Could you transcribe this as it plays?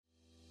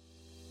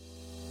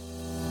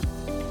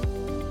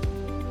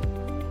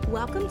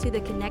Welcome to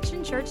the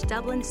Connection Church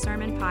Dublin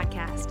Sermon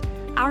Podcast.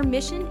 Our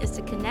mission is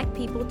to connect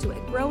people to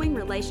a growing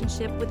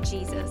relationship with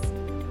Jesus.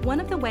 One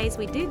of the ways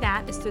we do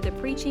that is through the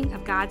preaching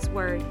of God's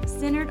Word,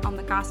 centered on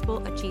the gospel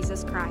of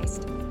Jesus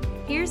Christ.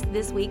 Here's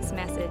this week's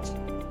message.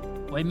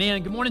 Well,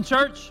 amen. Good morning,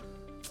 church.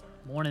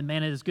 Morning,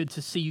 man. It is good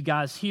to see you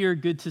guys here.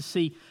 Good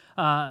to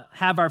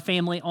have our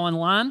family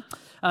online.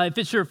 If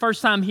it's your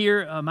first time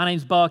here, my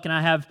name's Buck, and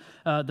I have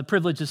the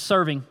privilege of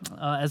serving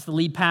as the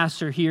lead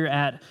pastor here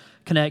at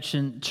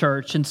Connection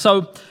Church. And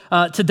so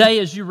today,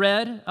 as you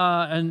read,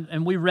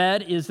 and we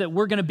read, is that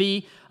we're going to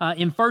be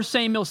in 1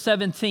 Samuel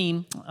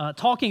 17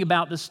 talking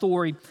about the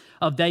story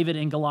of David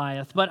and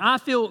Goliath. But I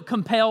feel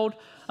compelled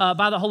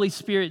by the Holy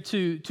Spirit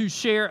to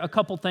share a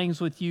couple things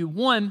with you.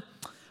 One,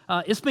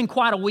 it's been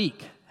quite a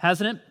week,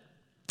 hasn't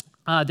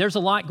it? There's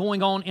a lot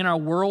going on in our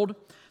world.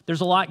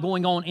 There's a lot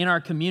going on in our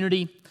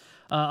community,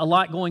 a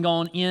lot going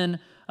on in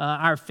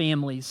our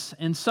families.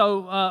 And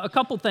so a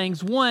couple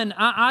things. One,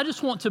 I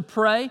just want to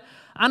pray.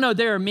 I know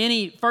there are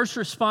many first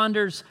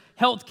responders,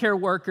 healthcare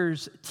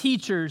workers,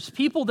 teachers,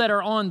 people that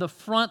are on the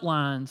front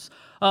lines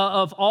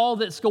of all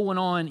that's going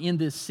on in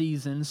this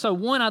season. So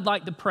one, I'd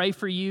like to pray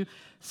for you.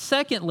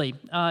 Secondly,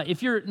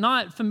 if you're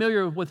not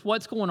familiar with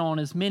what's going on,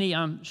 as many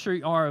I'm sure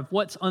you are, of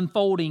what's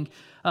unfolding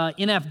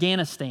in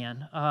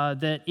Afghanistan,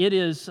 that it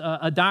is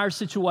a dire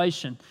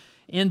situation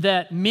in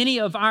that many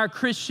of our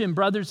Christian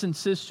brothers and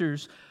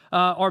sisters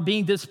are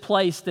being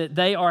displaced, that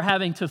they are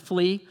having to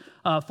flee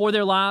for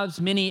their lives.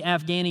 Many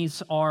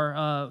Afghanis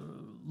are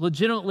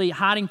legitimately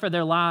hiding for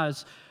their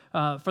lives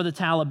for the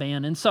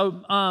Taliban. And so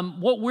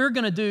what we're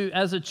going to do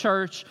as a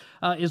church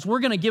is we're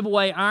going to give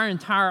away our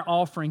entire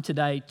offering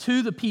today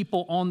to the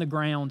people on the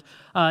ground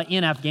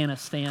in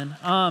Afghanistan.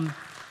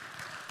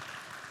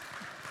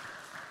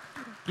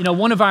 You know,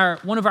 one of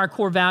our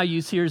core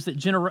values here is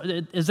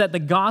that the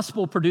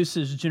gospel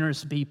produces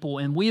generous people,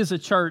 and we as a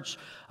church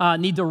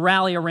need to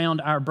rally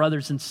around our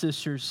brothers and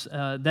sisters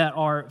that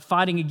are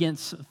fighting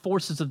against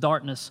forces of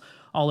darkness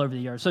all over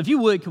the earth. So if you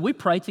would, could we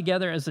pray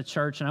together as a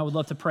church? And I would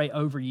love to pray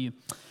over you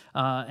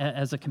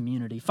as a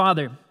community.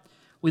 Father,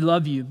 we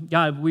love you.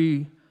 God,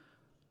 we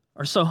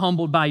are so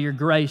humbled by your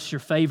grace, your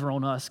favor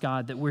on us,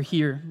 God, that we're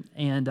here.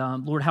 And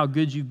Lord, how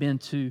good you've been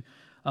to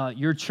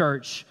your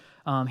church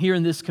here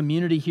in this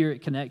community here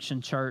at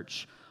Connection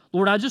Church.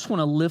 Lord, I just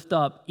want to lift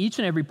up each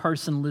and every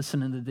person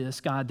listening to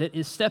this, God, that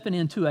is stepping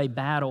into a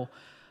battle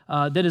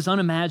that is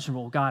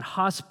unimaginable. God,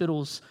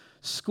 hospitals,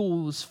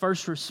 schools,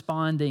 first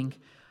responding,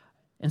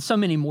 and so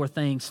many more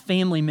things,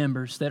 family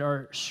members that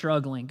are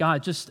struggling.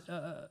 God, just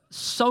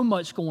so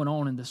much going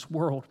on in this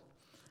world.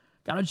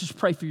 God, I just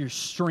pray for your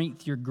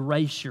strength, your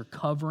grace, your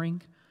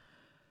covering.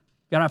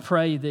 God, I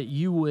pray that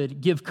you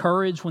would give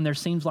courage when there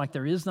seems like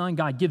there is none.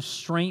 God, give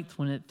strength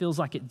when it feels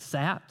like it's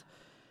zapped.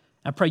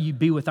 I pray you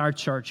be with our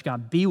church.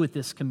 God, be with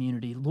this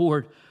community.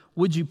 Lord,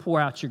 would you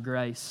pour out your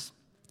grace?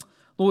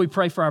 Lord, we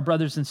pray for our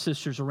brothers and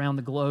sisters around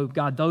the globe.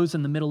 God, those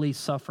in the Middle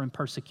East suffering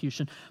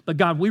persecution. But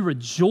God, we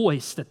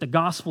rejoice that the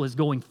gospel is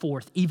going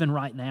forth even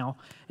right now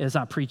as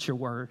I preach your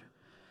word.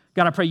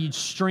 God, I pray you'd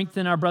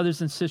strengthen our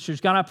brothers and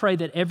sisters. God, I pray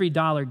that every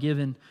dollar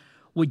given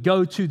would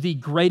go to the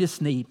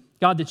greatest need.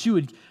 God, that you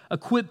would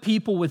equip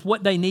people with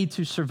what they need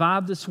to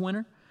survive this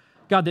winter.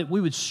 God, that we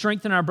would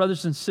strengthen our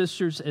brothers and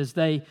sisters as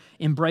they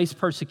embrace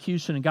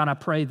persecution. And God, I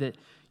pray that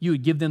you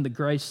would give them the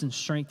grace and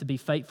strength to be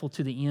faithful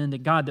to the end.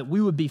 And God, that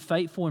we would be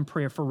faithful in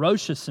prayer,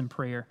 ferocious in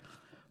prayer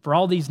for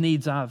all these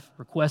needs I've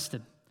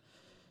requested.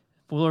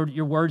 Lord,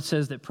 your word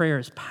says that prayer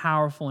is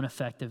powerful and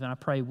effective. And I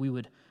pray we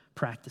would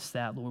practice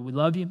that. Lord, we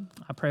love you.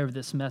 I pray over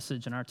this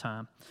message in our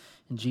time.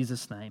 In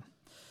Jesus' name,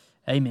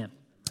 amen.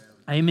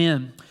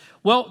 Amen.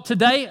 Well,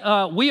 today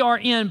we are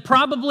in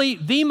probably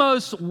the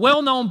most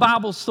well-known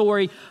Bible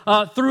story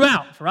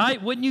throughout,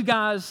 right? Wouldn't you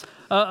guys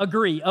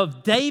agree?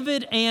 Of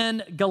David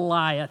and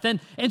Goliath. And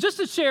just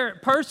to share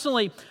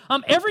personally,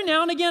 every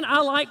now and again,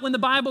 I like when the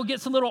Bible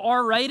gets a little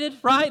R-rated,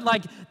 right?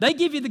 Like they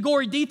give you the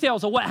gory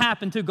details of what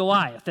happened to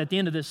Goliath at the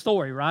end of this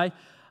story, right?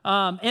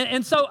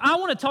 And so I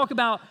want to talk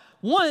about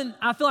one,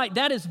 I feel like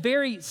that is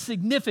very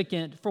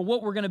significant for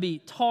what we're going to be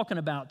talking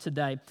about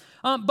today.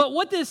 But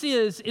what this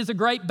is a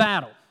great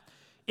battle.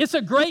 It's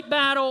a great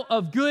battle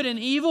of good and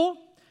evil.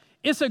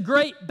 It's a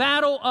great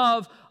battle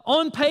of,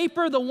 on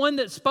paper, the one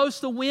that's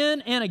supposed to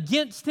win, and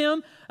against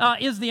him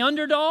is the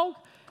underdog.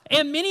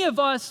 And many of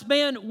us,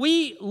 man,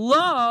 we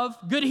love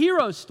good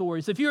hero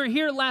stories. If you were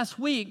here last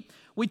week,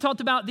 we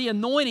talked about the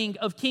anointing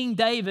of King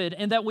David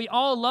and that we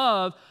all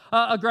love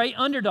a great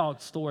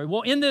underdog story.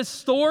 Well, in this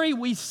story,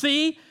 we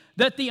see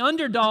that the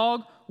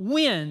underdog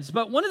wins.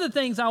 But one of the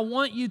things I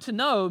want you to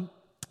know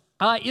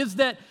is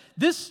that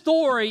this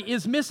story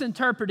is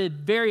misinterpreted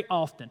very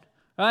often,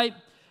 right?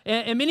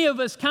 And many of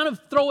us kind of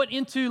throw it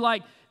into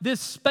like this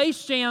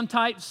Space Jam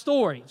type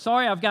story.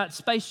 Sorry, I've got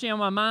Space Jam on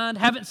my mind.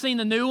 Haven't seen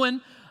the new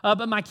one,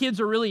 but my kids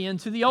are really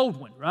into the old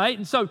one, right?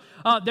 And so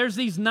there's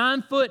these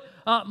 9-foot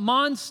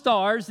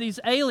monstars, these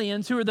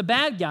aliens who are the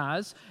bad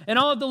guys, and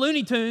all of the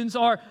Looney Tunes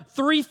are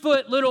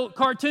 3-foot little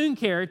cartoon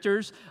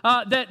characters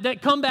that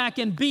come back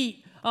and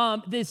beat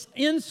this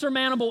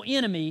insurmountable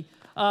enemy,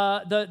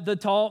 the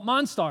tall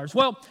monsters.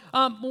 Well,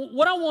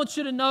 what I want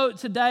you to know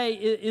today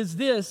is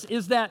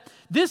that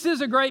this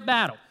is a great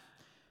battle.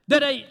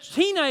 That a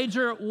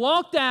teenager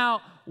walked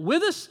out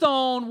with a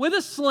stone, with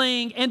a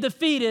sling, and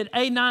defeated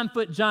a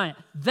 9-foot giant.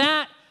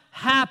 That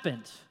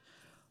happened.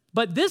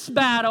 But this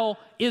battle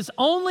is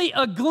only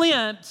a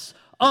glimpse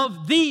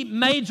of the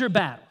major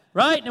battle,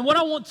 right? And what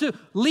I want to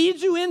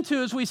lead you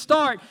into as we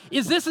start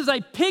is this is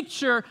a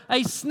picture,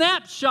 a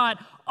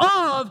snapshot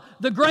of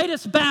the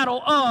greatest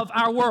battle of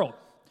our world.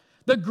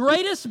 The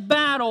greatest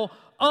battle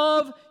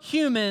of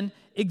human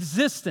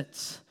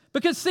existence.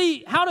 Because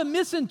see, how to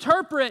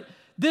misinterpret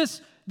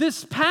this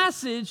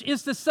passage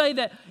is to say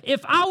that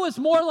if I was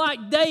more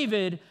like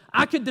David,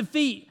 I could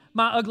defeat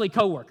my ugly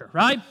coworker,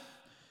 right?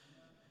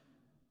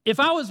 If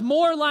I was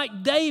more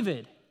like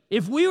David,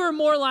 if we were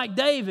more like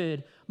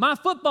David, my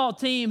football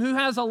team who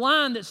has a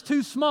line that's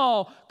too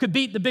small could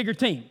beat the bigger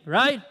team,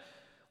 right?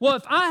 Well,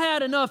 if I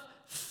had enough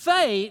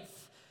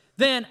faith,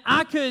 then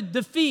I could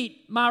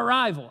defeat my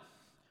rival.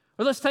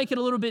 Or let's take it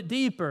a little bit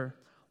deeper.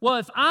 Well,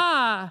 if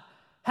I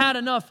had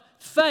enough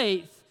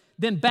faith,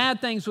 then bad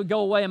things would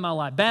go away in my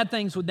life. Bad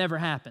things would never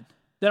happen.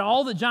 That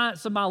all the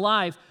giants of my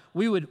life,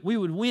 we would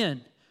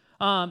win.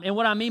 And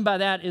what I mean by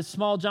that is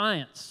small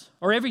giants,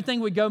 or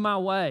everything would go my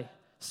way.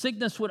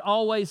 Sickness would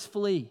always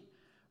flee,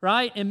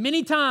 right? And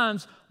many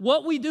times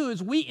what we do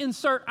is we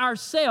insert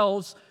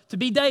ourselves to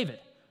be David,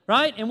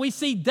 right? And we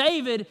see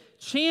David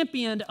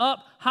championed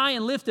up high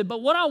and lifted.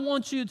 But what I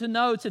want you to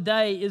know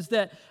today is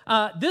that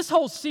this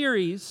whole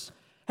series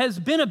has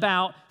been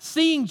about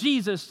seeing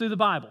Jesus through the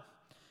Bible.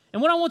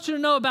 And what I want you to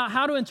know about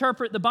how to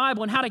interpret the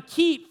Bible and how to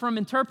keep from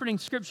interpreting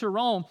Scripture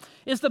wrong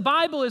is the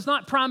Bible is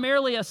not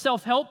primarily a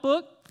self-help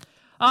book.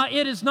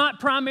 It is not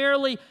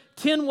primarily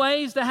 10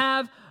 ways to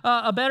have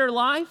a better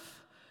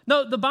life.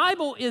 No, the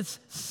Bible is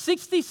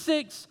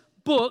 66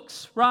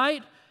 books,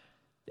 right?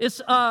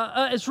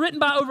 It's written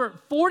by over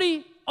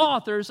 40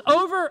 authors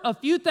over a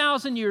few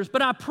thousand years.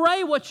 But I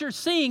pray what you're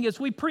seeing as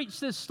we preach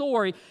this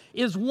story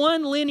is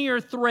one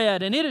linear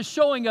thread, and it is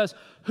showing us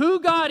who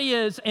God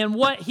is and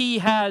what He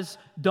has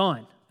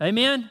done.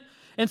 Amen?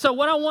 And so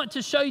what I want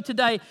to show you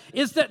today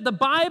is that the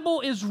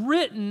Bible is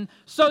written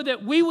so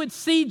that we would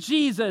see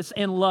Jesus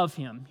and love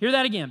Him. Hear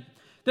that again.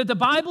 That the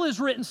Bible is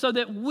written so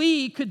that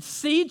we could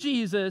see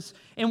Jesus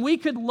and we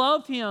could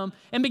love Him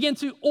and begin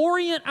to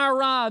orient our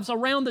lives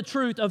around the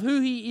truth of who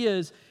He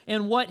is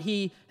and what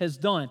He has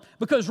done.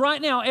 Because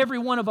right now, every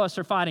one of us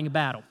are fighting a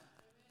battle.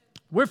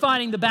 We're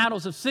fighting the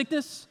battles of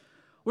sickness.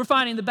 We're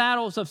fighting the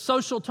battles of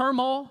social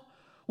turmoil.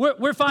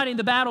 We're fighting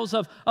the battles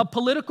of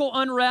political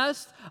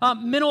unrest,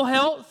 mental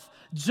health,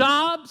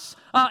 jobs,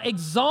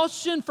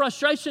 exhaustion,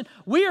 frustration.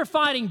 We are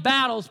fighting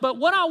battles, but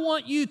what I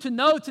want you to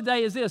know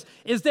today is this,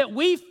 is that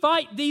we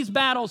fight these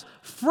battles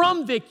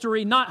from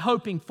victory, not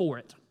hoping for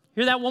it.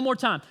 Hear that one more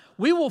time.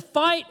 We will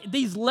fight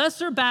these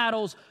lesser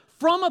battles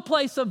from a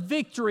place of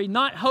victory,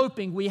 not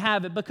hoping we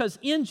have it, because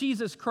in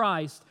Jesus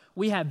Christ,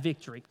 we have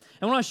victory.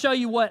 And I want to show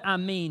you what I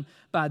mean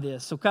by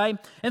this, okay?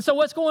 And so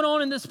what's going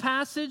on in this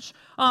passage?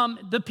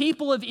 The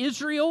people of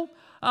Israel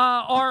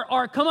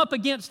are come up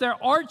against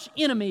their arch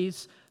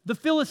enemies, the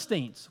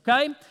Philistines,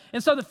 okay?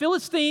 And so the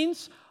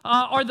Philistines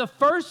are the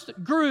first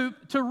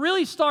group to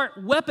really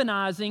start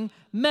weaponizing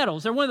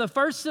metals. They're one of the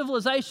first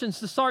civilizations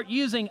to start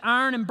using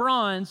iron and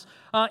bronze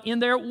in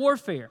their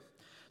warfare.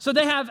 So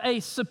they have a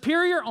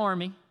superior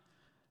army.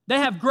 They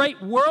have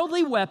great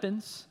worldly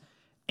weapons.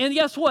 And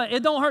guess what?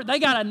 It don't hurt. They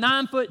got a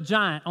 9-foot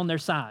giant on their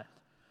side.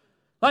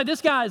 Like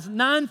this guy is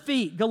 9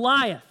 feet,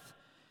 Goliath.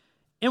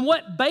 And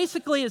what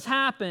basically has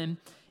happened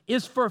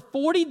is for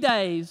 40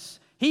 days,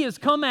 he has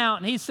come out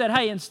and he said,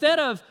 hey, instead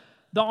of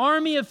the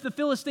army of the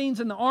Philistines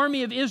and the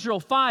army of Israel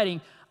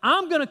fighting,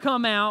 I'm going to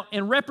come out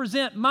and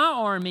represent my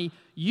army.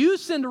 You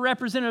send a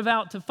representative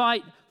out to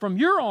fight from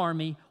your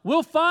army.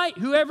 We'll fight.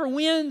 Whoever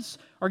wins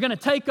are going to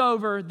take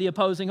over the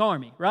opposing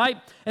army, right?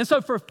 And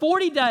so for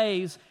 40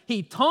 days,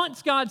 he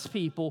taunts God's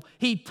people.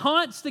 He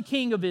taunts the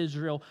king of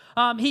Israel.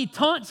 He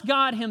taunts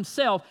God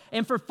himself.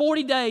 And for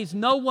 40 days,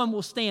 no one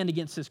will stand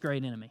against this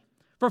great enemy.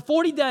 For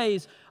 40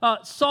 days,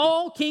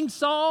 King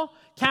Saul,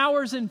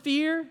 cowers in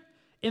fear.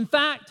 In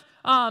fact,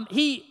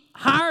 he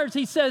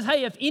says,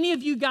 hey, if any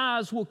of you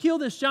guys will kill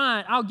this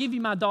giant, I'll give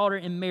you my daughter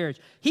in marriage.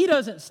 He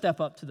doesn't step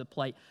up to the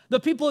plate. The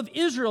people of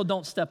Israel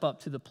don't step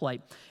up to the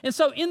plate. And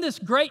so in this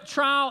great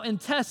trial and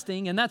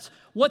testing, and that's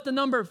what the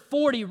number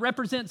 40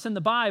 represents in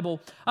the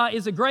Bible,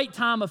 is a great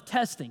time of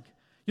testing.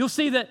 You'll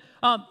see that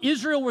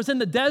Israel was in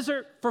the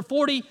desert for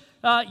 40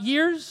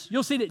 years.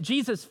 You'll see that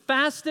Jesus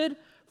fasted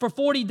for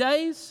 40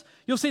 days.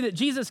 You'll see that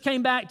Jesus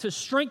came back to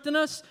strengthen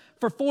us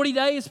for 40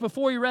 days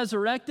before he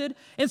resurrected.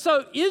 And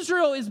so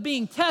Israel is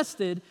being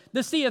tested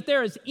to see if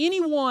there is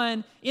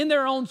anyone in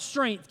their own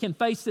strength can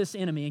face this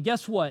enemy. And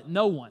guess what?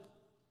 No one.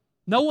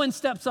 No one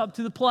steps up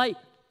to the plate.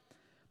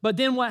 But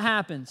then what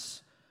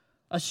happens?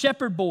 A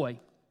shepherd boy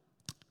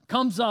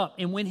comes up,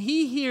 and when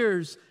he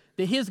hears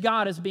that his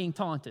God is being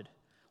taunted,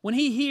 when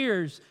he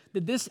hears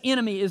that this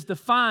enemy is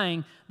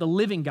defying the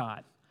living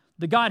God,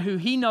 the God who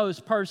he knows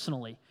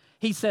personally,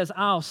 he says,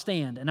 I'll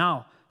stand and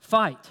I'll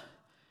fight.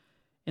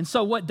 And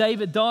so what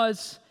David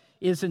does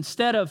is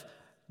instead of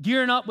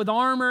gearing up with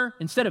armor,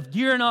 instead of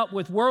gearing up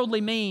with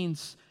worldly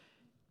means,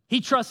 he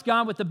trusts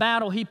God with the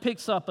battle. He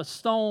picks up a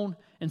stone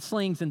and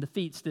slings and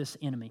defeats this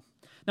enemy.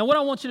 Now, what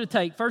I want you to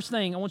take, first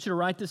thing, I want you to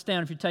write this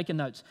down if you're taking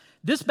notes.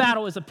 This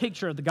battle is a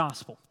picture of the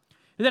gospel.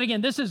 And then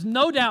again, this is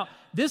no doubt,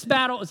 this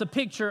battle is a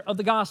picture of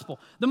the gospel.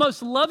 The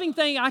most loving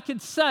thing I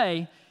could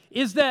say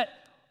is that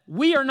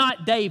we are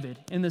not David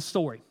in this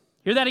story.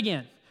 Hear that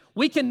again.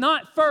 We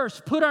cannot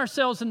first put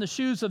ourselves in the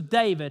shoes of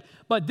David,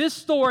 but this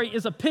story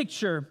is a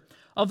picture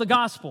of the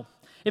gospel.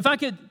 If I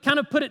could kind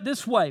of put it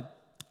this way,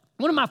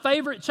 one of my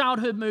favorite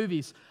childhood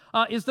movies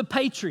is The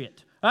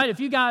Patriot. All right, if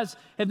you guys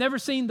have never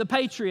seen The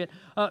Patriot,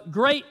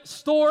 great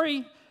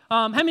story.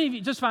 How many of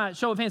you, just by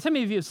show of hands, how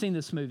many of you have seen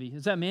this movie?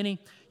 Is that many?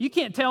 You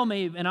can't tell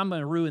me, and I'm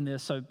going to ruin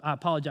this, so I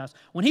apologize.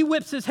 When he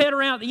whips his head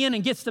around at the end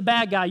and gets the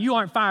bad guy, you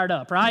aren't fired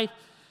up, right?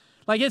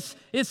 Like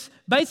it's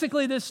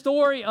basically this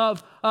story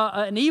of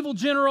an evil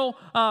general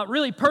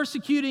really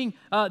persecuting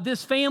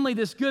this family,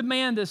 this good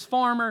man, this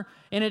farmer,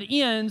 and it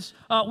ends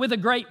with a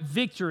great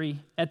victory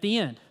at the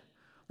end.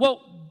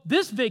 Well,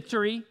 this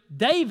victory,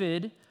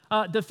 David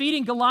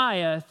defeating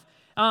Goliath,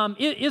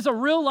 is a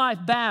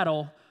real-life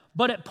battle,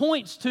 but it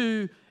points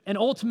to an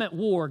ultimate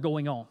war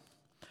going on.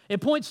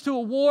 It points to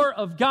a war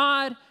of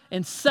God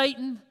and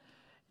Satan,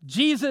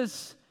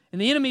 Jesus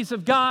and the enemies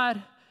of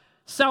God,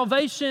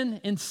 salvation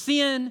and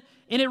sin,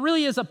 and it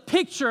really is a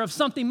picture of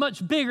something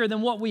much bigger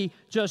than what we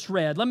just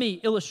read. Let me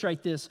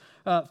illustrate this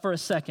for a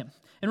second.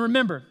 And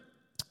remember,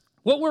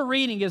 what we're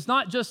reading is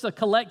not just a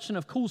collection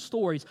of cool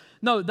stories.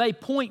 No, they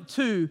point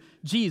to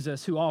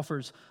Jesus who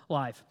offers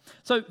life.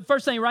 So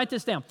first thing, write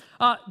this down.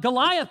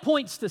 Goliath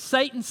points to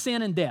Satan,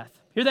 sin, and death.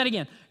 Hear that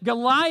again.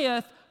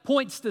 Goliath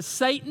points to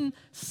Satan,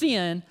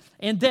 sin,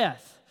 and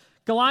death.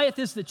 Goliath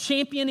is the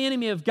champion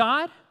enemy of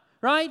God,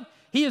 right?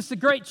 He is the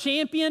great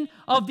champion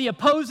of the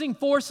opposing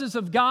forces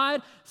of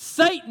God.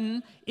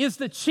 Satan is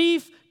the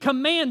chief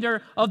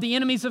commander of the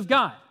enemies of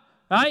God,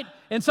 right?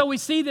 And so we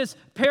see this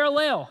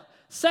parallel.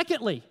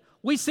 Secondly,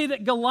 we see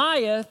that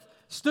Goliath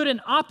stood in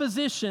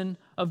opposition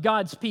of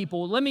God's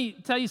people. Let me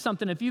tell you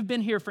something. If you've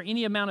been here for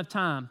any amount of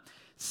time,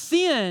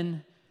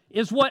 sin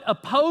is what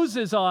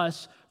opposes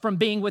us from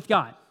being with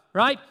God,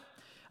 right?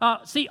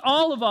 See,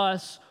 all of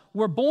us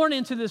were born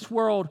into this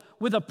world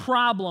with a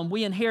problem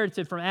we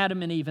inherited from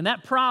Adam and Eve, and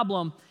that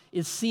problem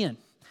is sin.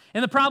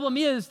 And the problem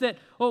is that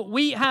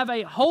we have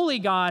a holy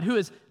God who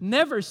has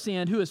never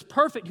sinned, who is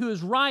perfect, who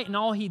is right in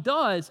all he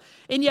does,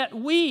 and yet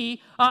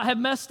we have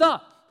messed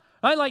up.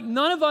 Right? Like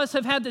none of us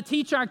have had to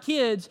teach our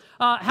kids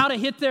how to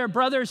hit their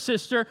brother or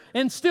sister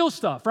and steal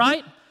stuff,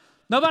 right?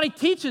 Nobody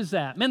teaches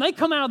that. Man, they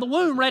come out of the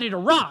womb ready to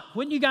rock.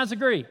 Wouldn't you guys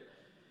agree?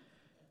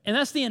 And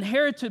that's the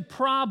inherited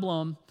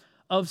problem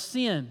of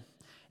sin.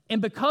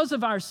 And because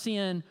of our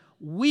sin,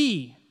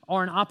 we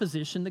are in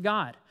opposition to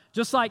God.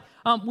 Just like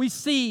we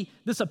see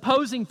this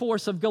opposing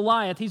force of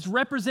Goliath. He's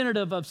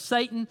representative of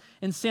Satan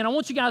and sin. I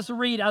want you guys to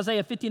read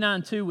Isaiah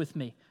 59:2 with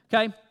me,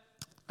 okay?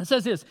 It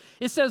says this.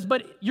 It says,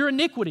 but your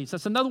iniquities,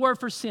 that's another word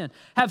for sin,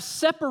 have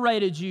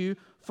separated you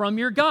from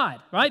your God,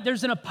 right?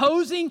 There's an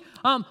opposing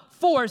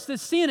force.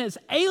 This sin has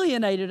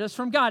alienated us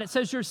from God. It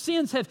says your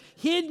sins have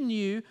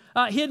hidden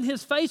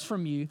his face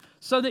from you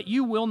so that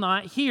you will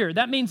not hear.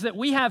 That means that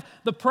we have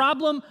the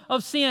problem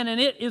of sin, and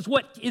it is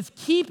what is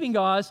keeping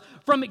us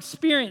from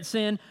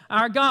experiencing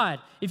our God.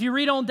 If you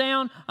read on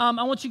down,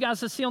 I want you guys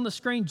to see on the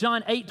screen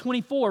John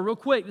 8:24 real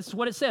quick. This is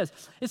what it says.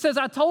 It says,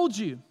 I told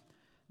you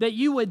that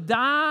you would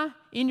die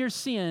in your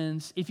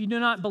sins if you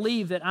do not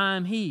believe that I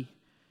am he.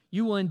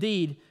 You will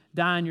indeed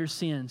die in your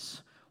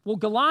sins. Well,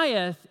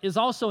 Goliath is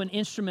also an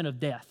instrument of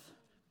death.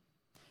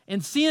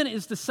 And sin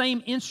is the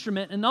same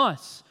instrument in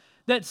us.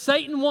 That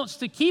Satan wants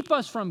to keep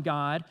us from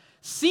God.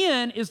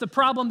 Sin is the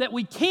problem that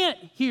we can't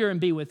hear and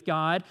be with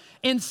God.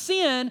 And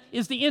sin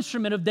is the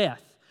instrument of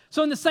death.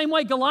 So in the same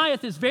way,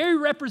 Goliath is very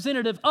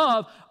representative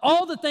of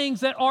all the things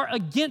that are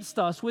against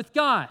us with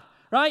God.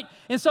 Right?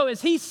 And so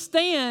as he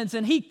stands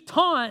and he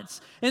taunts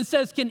and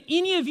says, can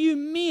any of you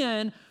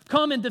men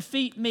come and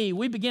defeat me?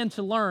 We begin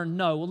to learn,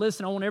 no. Well,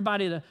 listen, I want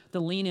everybody to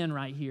lean in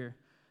right here.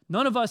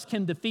 None of us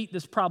can defeat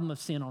this problem of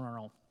sin on our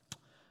own.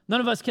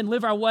 None of us can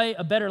live our way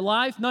a better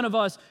life. None of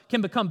us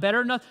can become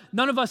better enough.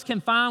 None of us can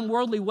find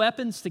worldly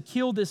weapons to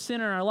kill this sin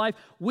in our life.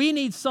 We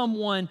need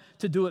someone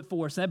to do it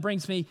for us. And that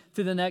brings me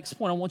to the next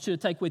point I want you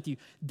to take with you.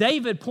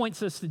 David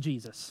points us to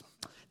Jesus.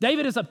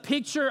 David is a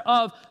picture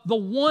of the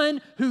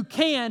one who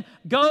can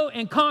go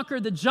and conquer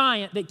the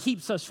giant that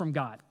keeps us from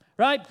God,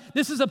 right?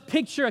 This is a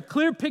picture, a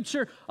clear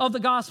picture of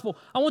the gospel.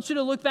 I want you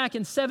to look back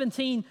in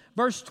 17,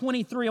 verse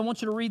 23. I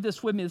want you to read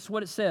this with me. This is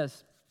what it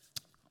says.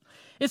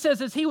 It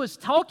says, as he was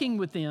talking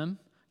with them,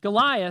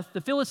 Goliath, the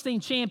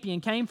Philistine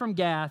champion, came from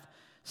Gath,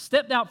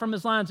 stepped out from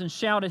his lines and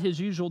shouted his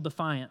usual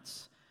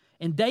defiance.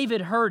 And David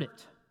heard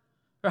it,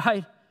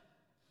 right?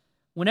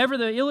 Whenever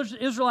the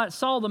Israelites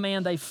saw the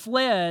man, they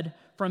fled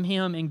from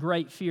him in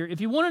great fear. If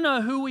you want to know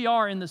who we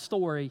are in the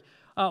story,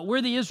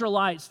 we're the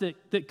Israelites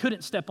that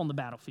couldn't step on the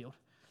battlefield.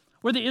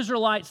 We're the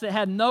Israelites that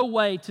had no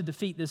way to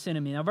defeat this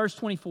enemy. Now, verse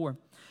 24,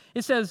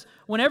 it says,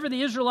 whenever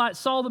the Israelites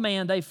saw the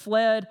man, they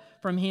fled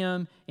from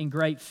him in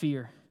great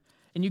fear.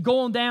 And you go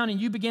on down and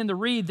you begin to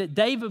read that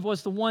David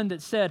was the one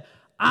that said,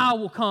 I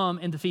will come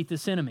and defeat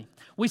this enemy.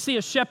 We see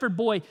a shepherd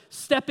boy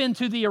step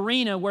into the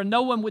arena where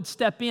no one would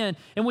step in,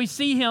 and we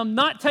see him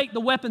not take the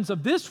weapons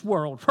of this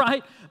world,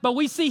 right? But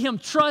we see him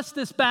trust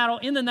this battle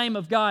in the name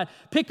of God,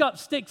 pick up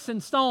sticks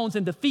and stones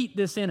and defeat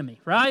this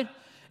enemy, right?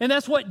 And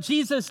that's what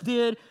Jesus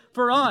did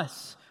for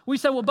us. We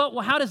say,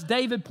 well, how does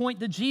David point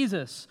to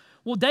Jesus?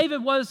 Well,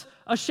 David was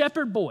a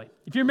shepherd boy.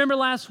 If you remember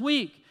last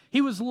week,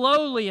 he was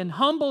lowly and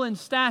humble in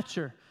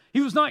stature.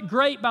 He was not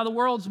great by the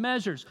world's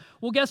measures.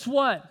 Well, guess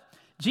what?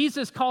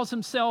 Jesus calls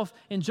himself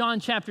in John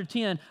chapter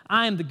 10,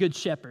 I am the good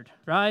shepherd,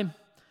 right?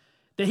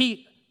 That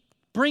he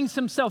brings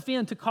himself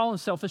in to call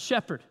himself a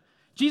shepherd.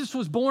 Jesus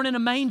was born in a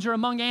manger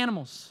among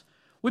animals.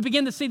 We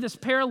begin to see this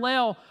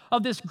parallel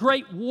of this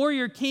great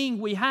warrior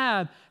king we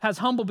have has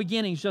humble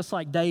beginnings just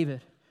like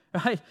David,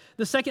 right?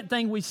 The second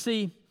thing we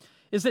see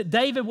is that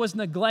David was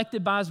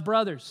neglected by his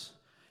brothers.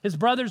 His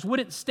brothers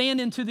wouldn't stand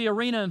into the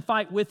arena and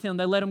fight with him.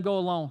 They let him go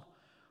alone.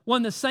 Well,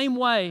 in the same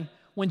way,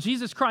 when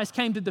Jesus Christ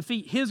came to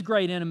defeat his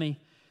great enemy,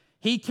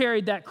 he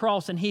carried that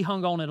cross and he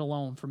hung on it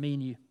alone for me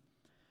and you,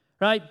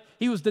 right?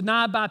 He was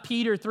denied by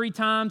Peter 3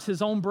 times,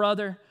 his own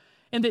brother,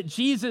 and that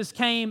Jesus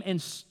came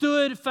and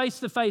stood face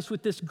to face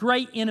with this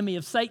great enemy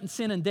of Satan,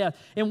 sin, and death.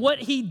 And what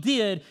he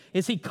did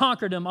is he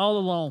conquered him all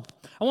alone.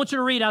 I want you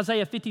to read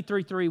Isaiah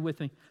 53:3 with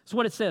me. That's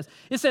what it says.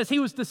 It says, he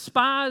was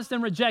despised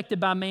and rejected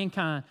by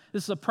mankind.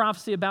 This is a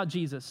prophecy about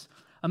Jesus,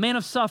 a man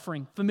of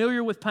suffering,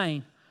 familiar with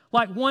pain,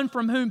 like one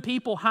from whom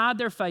people hide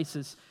their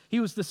faces.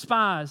 He was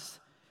despised,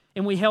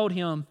 and we held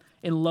him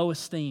in low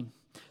esteem.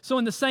 So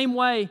in the same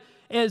way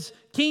as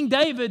King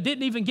David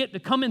didn't even get to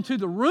come into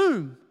the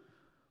room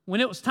when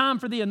it was time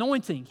for the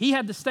anointing, he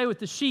had to stay with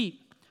the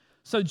sheep.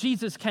 So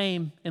Jesus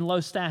came in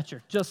low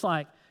stature, just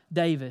like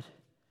David.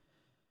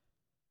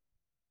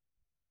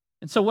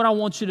 And so what I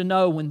want you to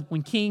know,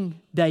 when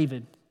King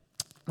David,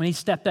 when he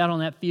stepped out on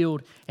that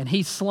field and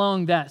he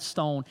slung that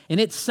stone and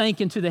it sank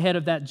into the head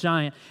of that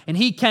giant and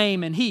he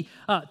came and he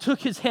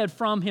took his head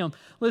from him.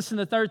 Listen,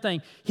 the third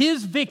thing,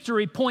 his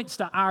victory points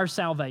to our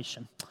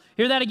salvation.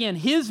 Hear that again.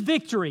 His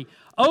victory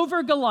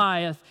over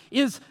Goliath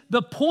is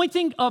the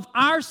pointing of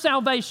our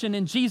salvation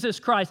in Jesus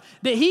Christ,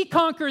 that he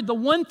conquered the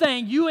one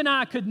thing you and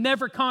I could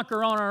never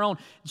conquer on our own.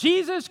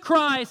 Jesus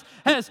Christ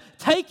has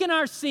taken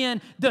our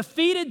sin,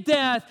 defeated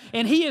death,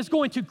 and he is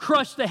going to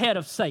crush the head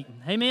of Satan.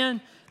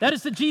 Amen? That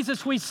is the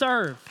Jesus we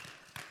serve.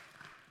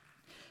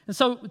 And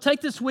so take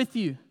this with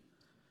you.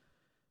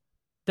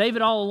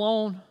 David all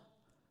alone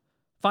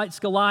fights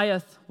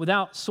Goliath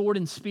without sword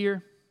and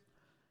spear.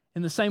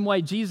 In the same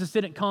way, Jesus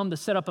didn't come to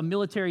set up a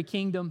military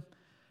kingdom.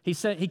 He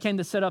came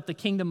to set up the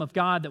kingdom of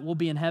God that will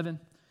be in heaven.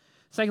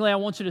 Secondly, I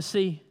want you to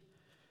see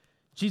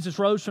Jesus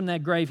rose from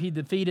that grave. He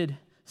defeated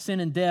sin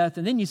and death.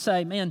 And then you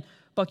say, man,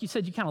 Buck, you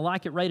said you kind of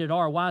like it rated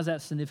R. Why is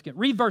that significant?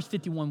 Read verse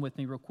 51 with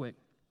me real quick.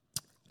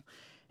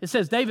 It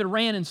says, David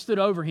ran and stood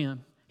over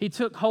him. He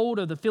took hold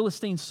of the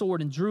Philistine's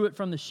sword and drew it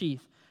from the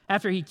sheath.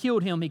 After he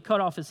killed him, he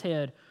cut off his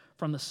head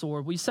from the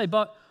sword. Well, you say,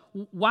 Buck,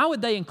 why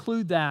would they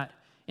include that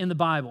in the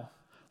Bible?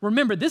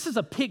 Remember, this is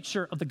a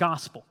picture of the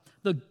gospel,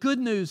 the good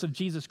news of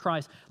Jesus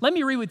Christ. Let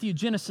me read with you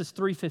Genesis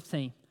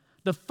 3:15,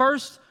 the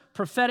first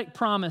prophetic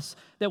promise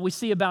that we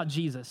see about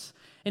Jesus.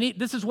 And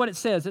this is what it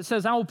says. It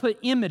says, I will put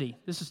enmity,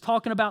 this is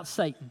talking about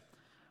Satan,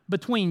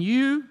 between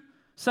you,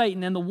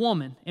 Satan, and the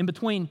woman, and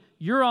between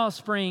your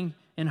offspring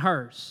and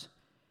hers.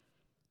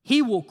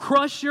 He will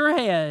crush your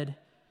head,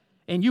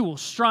 and you will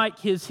strike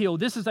his heel.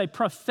 This is a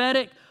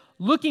prophetic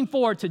looking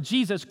forward to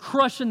Jesus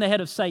crushing the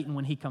head of Satan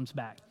when he comes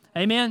back.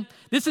 Amen?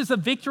 This is the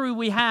victory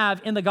we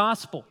have in the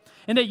gospel.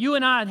 And that you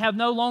and I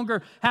no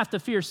longer have to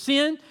fear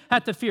sin,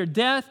 have to fear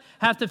death,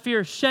 have to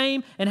fear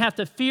shame, and have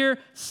to fear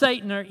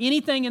Satan or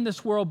anything in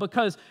this world,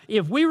 because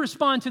if we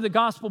respond to the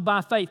gospel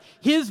by faith,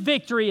 his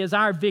victory is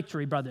our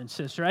victory, brother and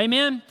sister.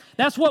 Amen?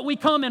 That's what we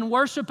come and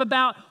worship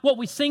about, what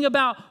we sing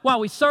about, while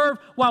we serve,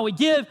 while we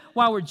give,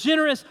 while we're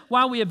generous,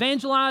 while we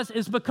evangelize,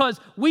 is because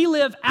we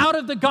live out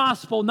of the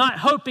gospel, not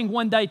hoping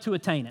one day to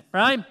attain it,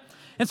 right?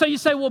 And so you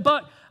say, well,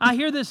 but I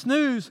hear this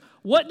news.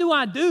 What do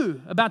I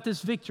do about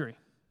this victory?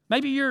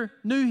 Maybe you're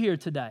new here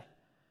today.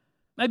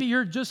 Maybe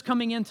you're just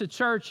coming into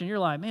church and you're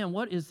like, man,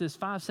 what is this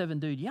 5'7"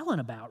 dude yelling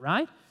about,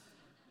 right?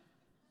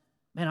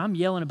 Man, I'm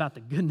yelling about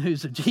the good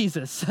news of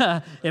Jesus.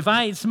 If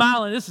I ain't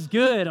smiling, this is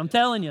good, I'm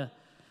telling you.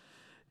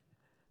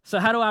 So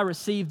how do I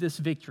receive this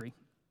victory?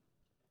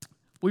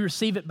 We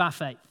receive it by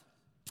faith.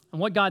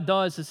 And what God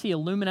does is he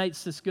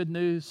illuminates this good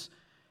news.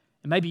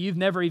 And maybe you've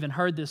never even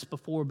heard this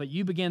before, but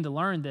you begin to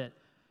learn that,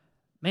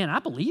 man, I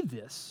believe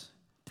this.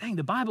 Dang,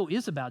 the Bible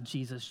is about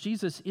Jesus.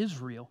 Jesus is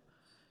real.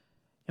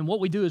 And what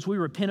we do is we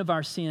repent of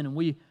our sin and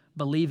we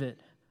believe it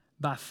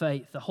by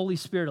faith. The Holy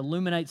Spirit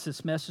illuminates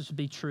this message to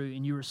be true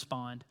and you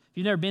respond. If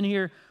you've never been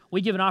here, we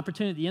give an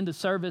opportunity at the end of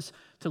service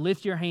to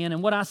lift your hand.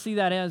 And what I see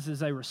that as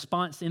is a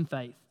response in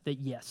faith. that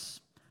yes,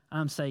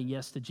 I'm saying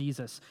yes to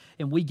Jesus,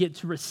 and we get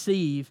to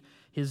receive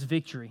his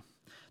victory.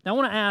 Now, I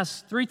want to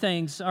ask three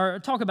things, or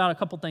talk about a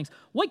couple things.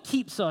 What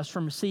keeps us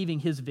from receiving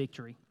his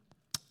victory?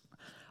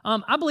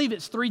 I believe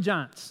it's three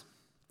giants.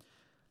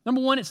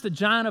 Number one, it's the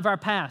giant of our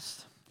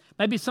past.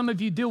 Maybe some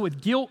of you deal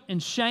with guilt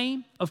and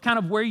shame of kind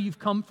of where you've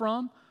come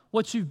from,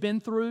 what you've been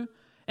through,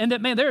 and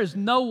that, man, there is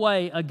no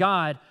way a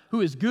God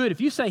who is good,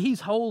 if you say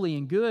he's holy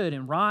and good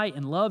and right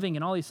and loving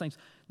and all these things,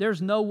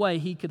 there's no way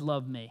he could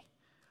love me.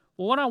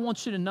 Well, what I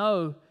want you to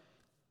know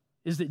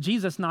is that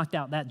Jesus knocked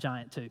out that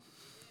giant too.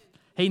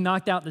 He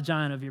knocked out the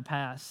giant of your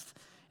past.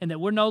 And that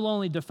we're no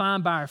longer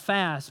defined by our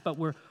past, but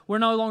we're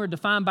no longer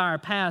defined by our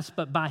past,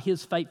 but by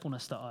his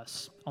faithfulness to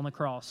us on the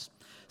cross.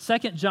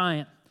 Second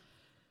giant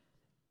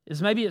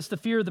is maybe it's the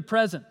fear of the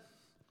present,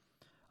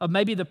 of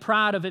maybe the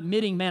pride of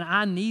admitting, man,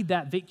 I need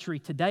that victory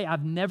today.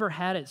 I've never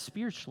had it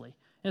spiritually.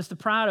 And it's the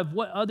pride of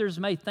what others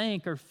may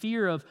think or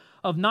fear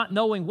of not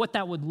knowing what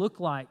that would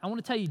look like. I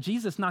want to tell you,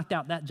 Jesus knocked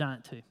out that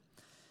giant too.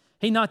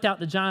 He knocked out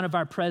the giant of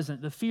our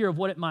present, the fear of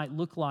what it might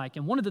look like.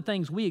 And one of the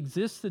things we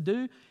exist to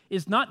do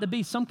is not to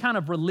be some kind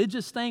of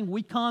religious thing.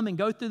 We come and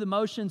go through the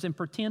motions and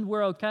pretend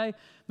we're okay.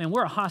 Man,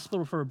 we're a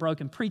hospital for the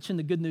broken, preaching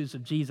the good news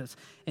of Jesus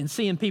and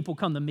seeing people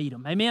come to meet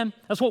him. Amen?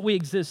 That's what we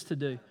exist to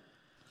do.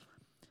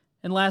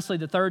 And lastly,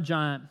 the third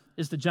giant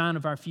is the giant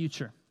of our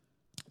future.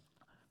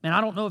 Man,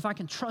 I don't know if I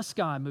can trust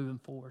God moving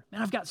forward.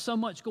 Man, I've got so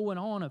much going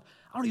on. I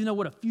don't even know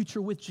what a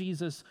future with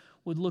Jesus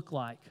would look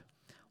like.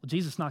 Well,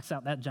 Jesus knocks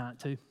out that giant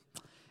too.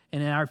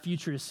 And our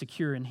future is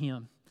secure in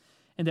him.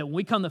 And that when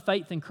we come to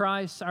faith in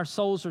Christ, our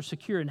souls are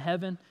secure in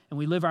heaven, and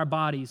we live our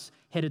bodies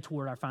headed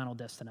toward our final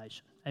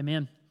destination.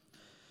 Amen?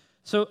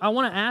 So I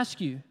want to ask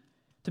you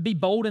to be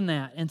bold in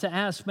that and to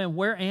ask, man,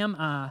 where am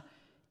I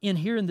in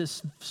hearing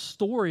this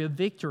story of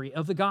victory,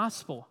 of the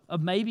gospel,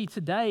 of maybe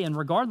today, and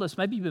regardless,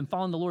 maybe you've been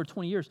following the Lord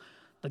 20 years,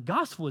 the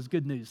gospel is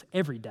good news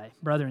every day,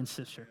 brother and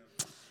sister.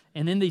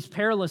 And in these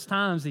perilous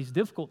times, these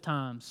difficult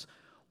times,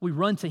 we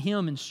run to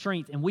him in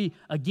strength, and we,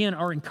 again,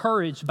 are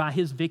encouraged by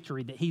his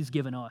victory that he's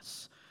given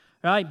us,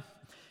 right?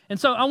 And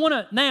so I want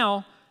to,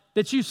 now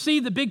that you see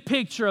the big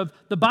picture of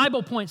the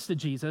Bible points to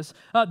Jesus,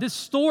 this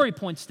story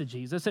points to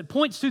Jesus, it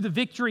points to the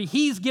victory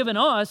he's given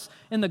us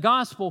in the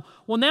gospel.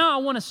 Well, now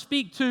I want to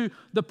speak to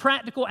the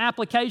practical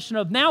application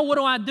of, now what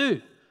do I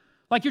do?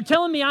 Like, you're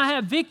telling me I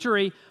have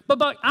victory, but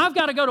I've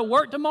got to go to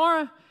work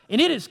tomorrow, and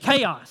it is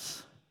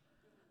chaos.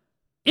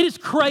 It is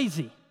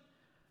crazy.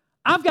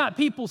 I've got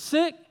people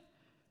sick,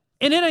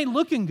 and it ain't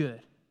looking good.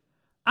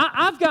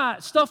 I've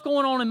got stuff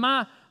going on in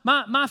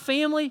my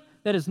family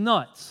that is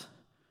nuts,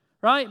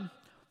 right?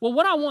 Well,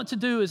 what I want to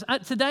do is,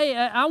 today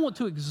I want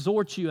to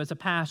exhort you as a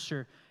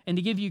pastor and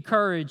to give you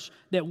courage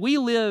that we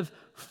live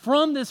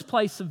from this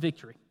place of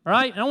victory,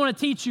 right? And I want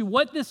to teach you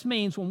what this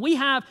means when we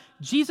have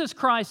Jesus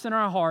Christ in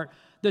our heart,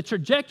 the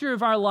trajectory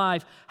of our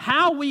life,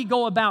 how we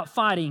go about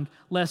fighting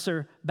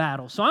lesser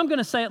battles. So I'm going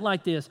to say it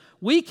like this.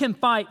 We can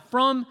fight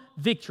from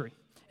victory.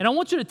 And I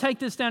want you to take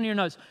this down in your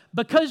notes.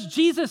 Because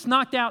Jesus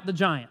knocked out the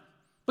giant,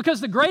 because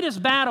the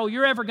greatest battle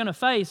you're ever going to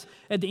face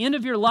at the end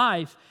of your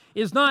life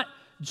is not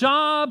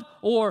job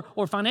or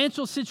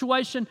financial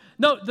situation.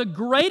 No, the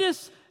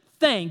greatest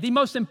thing, the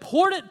most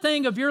important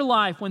thing of your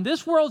life when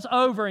this world's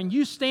over and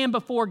you stand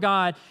before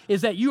God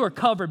is that you are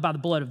covered by the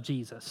blood of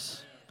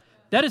Jesus.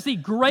 That is the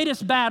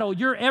greatest battle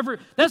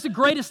that's the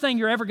greatest thing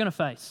you're ever going to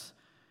face,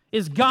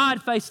 is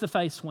God face to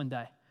face one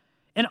day.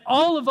 And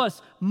all of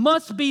us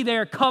must be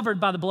there covered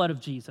by the blood of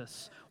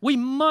Jesus. We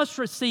must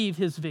receive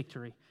his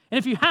victory. And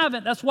if you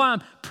haven't, that's why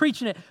I'm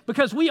preaching it,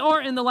 because we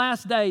are in the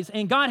last days,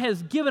 and God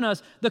has given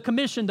us the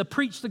commission to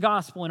preach the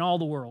gospel in all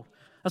the world.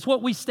 That's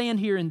what we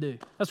stand here and do.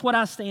 That's what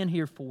I stand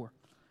here for.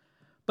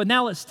 But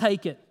now let's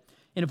take it.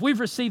 And if we've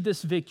received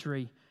this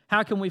victory,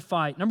 how can we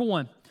fight? Number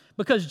one,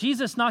 because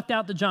Jesus knocked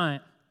out the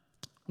giant,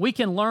 we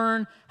can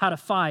learn how to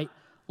fight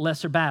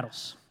lesser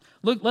battles.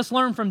 Look, let's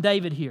learn from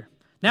David here.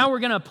 Now we're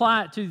going to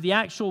apply it to the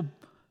actual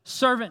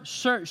servant,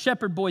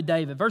 shepherd boy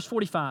David. Verse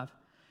 45.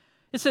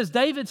 It says,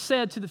 David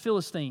said to the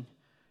Philistine,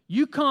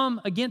 you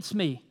come against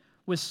me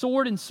with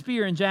sword and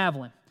spear and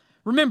javelin.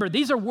 Remember,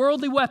 these are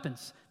worldly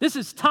weapons. This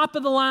is top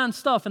of the line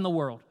stuff in the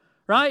world,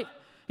 right?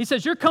 He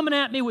says, you're coming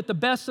at me with the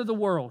best of the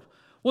world.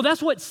 Well,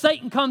 that's what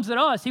Satan comes at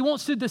us. He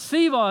wants to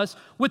deceive us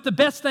with the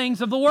best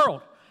things of the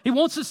world. He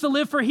wants us to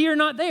live for here,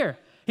 not there.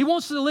 He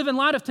wants us to live in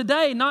light of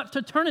today, not to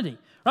eternity.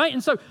 Right?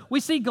 And so we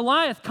see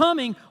Goliath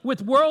coming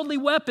with worldly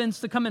weapons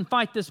to come and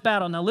fight this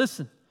battle. Now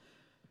listen.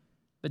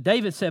 But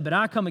David said, but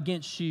I come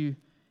against you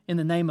in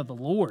the name of the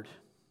Lord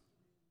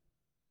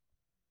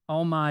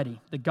Almighty,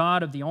 the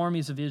God of the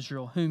armies of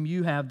Israel, whom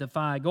you have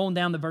defied. Going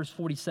down to verse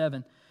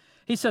 47,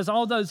 he says,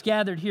 all those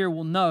gathered here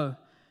will know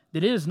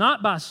that it is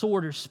not by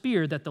sword or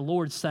spear that the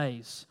Lord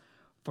saves,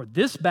 for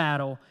this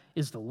battle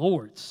is the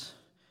Lord's,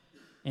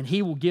 and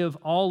he will give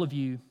all of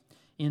you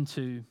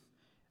into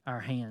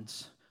our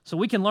hands. So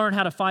we can learn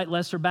how to fight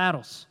lesser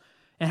battles.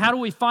 And how do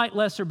we fight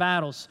lesser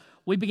battles?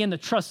 We begin to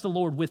trust the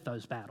Lord with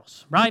those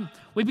battles, right?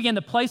 We begin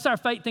to place our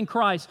faith in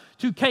Christ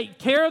to take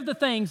care of the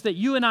things that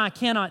you and I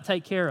cannot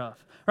take care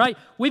of, right?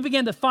 We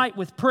begin to fight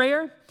with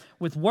prayer,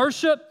 with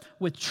worship,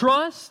 with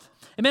trust.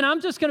 And man,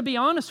 I'm just going to be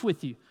honest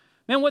with you.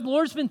 Man, what the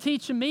Lord's been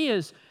teaching me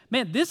is,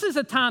 man, this is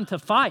a time to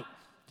fight.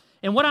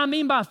 And what I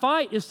mean by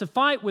fight is to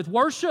fight with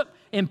worship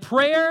and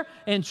prayer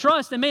and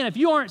trust. And man, if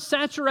you aren't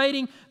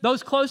saturating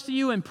those close to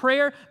you in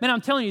prayer, man, I'm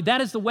telling you,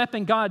 that is the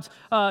weapon God's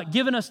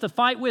given us to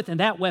fight with,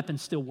 and that weapon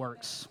still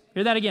works.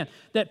 Hear that again.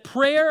 That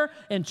prayer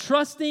and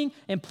trusting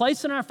and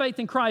placing our faith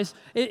in Christ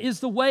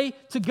is the way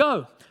to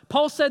go.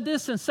 Paul said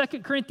this in 2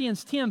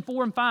 Corinthians 10,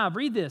 4 and 5.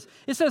 Read this.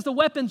 It says the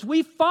weapons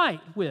we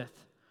fight with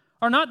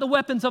are not the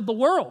weapons of the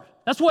world.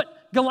 That's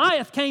what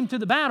Goliath came to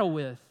the battle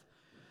with.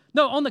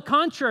 No, on the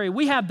contrary,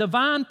 we have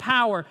divine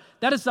power.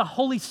 That is the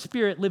Holy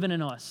Spirit living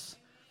in us.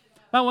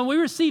 Now, when we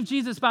receive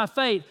Jesus by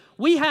faith,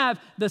 we have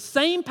the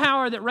same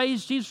power that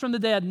raised Jesus from the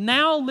dead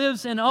now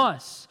lives in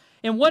us.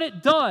 And what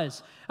it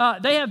does,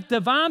 they have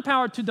divine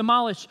power to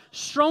demolish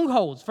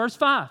strongholds. Verse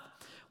 5,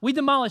 we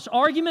demolish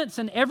arguments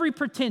and every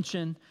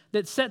pretension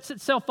that sets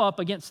itself up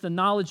against the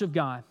knowledge of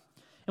God.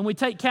 And we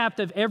take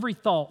captive every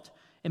thought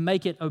and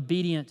make it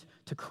obedient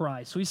to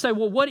Christ. So we say,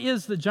 well, what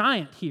is the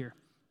giant here?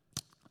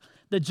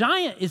 The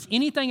giant is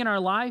anything in our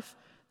life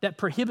that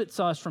prohibits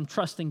us from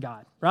trusting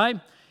God, right?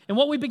 And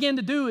what we begin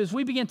to do is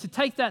we begin to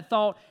take that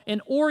thought and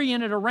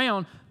orient it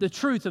around the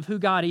truth of who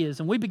God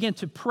is. And we begin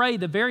to pray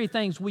the very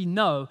things we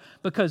know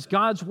because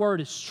God's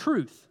word is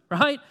truth,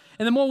 right?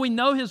 And the more we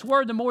know His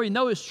word, the more we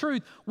know His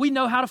truth, we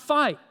know how to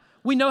fight.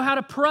 We know how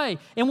to pray.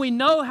 And we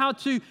know how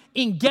to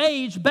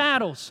engage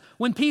battles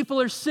when people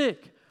are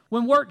sick,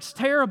 when work's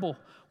terrible,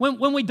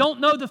 when we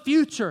don't know the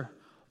future.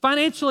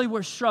 Financially,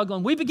 we're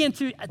struggling. We begin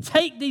to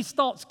take these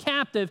thoughts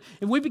captive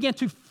and we begin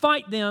to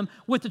fight them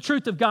with the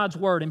truth of God's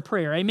word and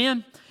prayer.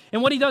 Amen?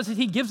 And what He does is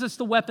He gives us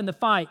the weapon to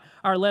fight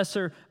our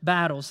lesser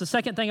battles. The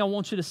second thing I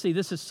want you to see,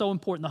 this is so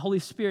important. The Holy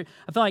Spirit,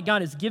 I feel like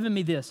God has given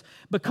me this.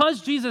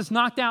 Because Jesus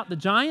knocked out the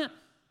giant,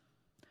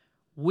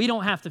 we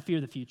don't have to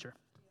fear the future.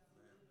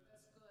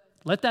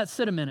 Let that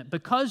sit a minute.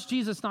 Because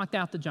Jesus knocked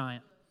out the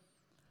giant,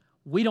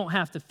 we don't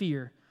have to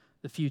fear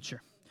the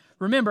future.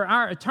 Remember,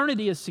 our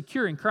eternity is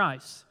secure in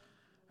Christ.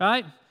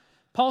 Right?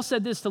 Paul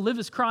said this, to live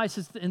as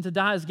Christ and to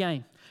die as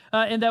gain.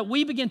 And that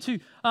we begin to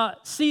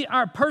see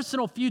our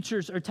personal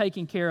futures are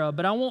taken care of.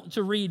 But I want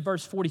to read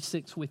verse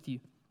 46 with you.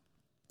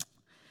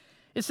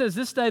 It says,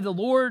 this day the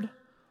Lord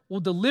will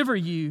deliver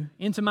you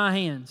into my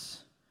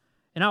hands,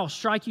 and I will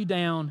strike you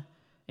down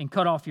and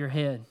cut off your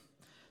head.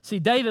 See,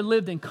 David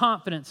lived in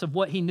confidence of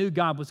what he knew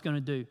God was going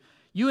to do.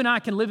 You and I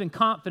can live in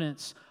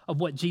confidence of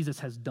what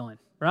Jesus has done,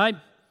 right?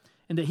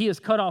 And that He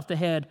has cut off the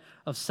head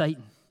of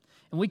Satan.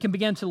 And we can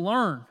begin to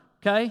learn,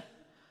 okay?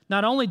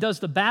 Not only does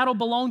the battle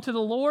belong to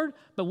the Lord,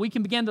 but we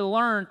can begin to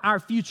learn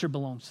our future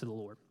belongs to the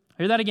Lord.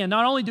 Hear that again.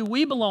 Not only do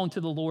we belong to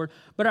the Lord,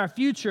 but our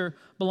future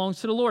belongs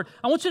to the Lord.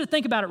 I want you to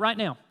think about it right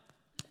now.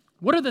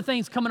 What are the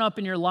things coming up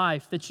in your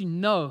life that you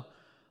know,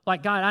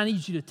 like, God, I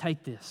need you to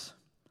take this?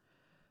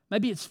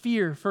 Maybe it's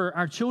fear for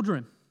our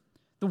children,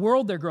 the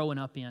world they're growing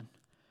up in.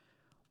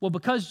 Well,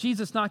 because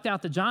Jesus knocked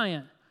out the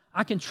giant,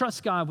 I can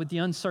trust God with the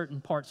uncertain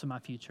parts of my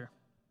future.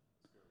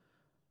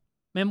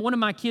 Man, one of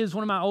my kids,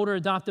 one of my older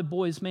adopted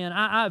boys, man,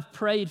 I've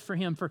prayed for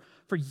him for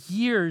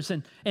years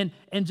and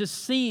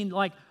just seen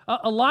like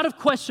a lot of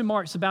question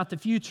marks about the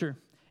future.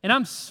 And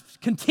I'm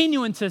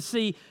continuing to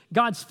see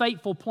God's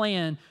faithful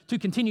plan to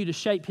continue to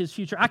shape his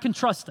future. I can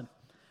trust Him,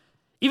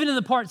 even in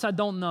the parts I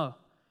don't know.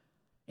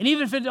 And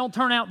even if it don't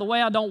turn out the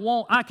way I don't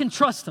want, I can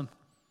trust Him.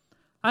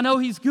 I know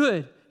He's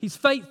good. He's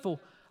faithful.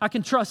 I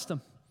can trust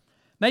Him.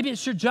 Maybe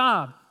it's your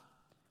job.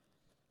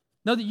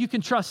 Know that you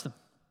can trust Him.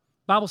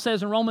 The Bible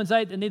says in Romans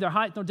 8 that neither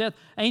height nor depth,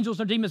 angels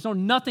nor demons, nor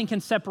nothing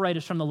can separate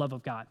us from the love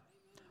of God.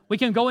 We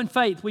can go in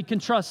faith. We can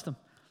trust Him.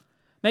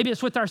 Maybe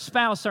it's with our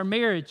spouse, our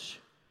marriage,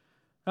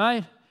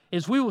 right?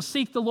 As we will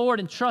seek the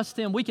Lord and trust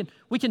Him, we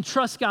can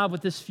trust God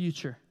with this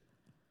future.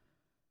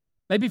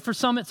 Maybe for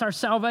some it's our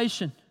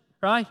salvation,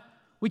 right?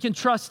 We can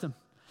trust Him.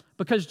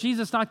 Because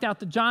Jesus knocked out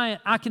the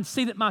giant, I can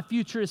see that my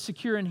future is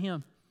secure in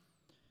Him.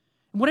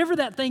 And whatever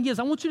that thing is,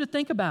 I want you to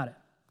think about it.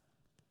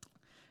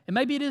 And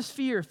maybe it is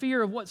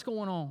fear of what's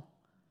going on.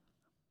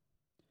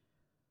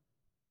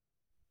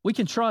 We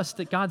can trust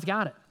that God's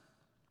got it,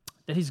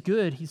 that He's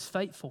good, He's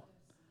faithful.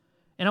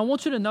 And I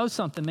want you to know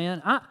something,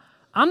 man.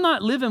 I'm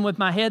not living with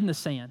my head in the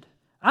sand.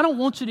 I don't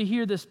want you to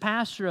hear this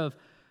pastor of,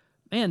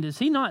 man, does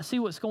he not see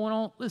what's going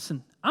on?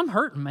 Listen, I'm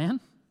hurting, man.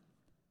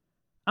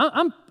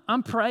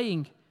 I'm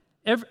praying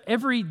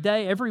every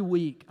day, every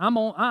week.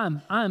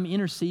 I'm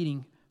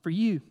interceding for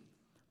you,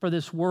 for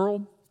this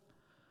world.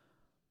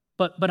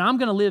 But I'm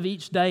going to live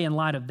each day in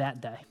light of that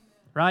day,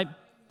 right?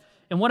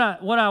 And what I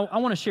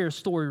want to share a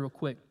story real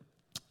quick.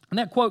 And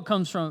that quote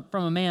comes from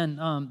a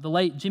man, the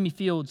late Jimmy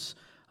Fields.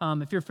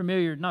 If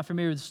you're not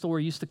familiar with the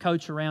story, used to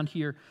coach around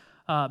here,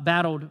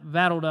 battled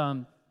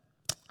the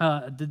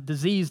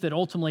disease that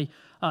ultimately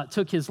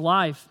took his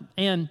life.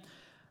 And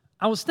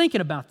I was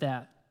thinking about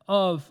that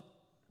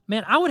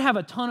man, I would have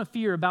a ton of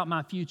fear about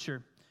my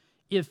future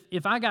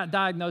if I got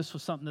diagnosed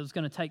with something that was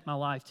going to take my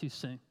life too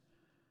soon.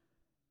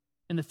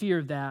 and the fear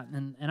of that.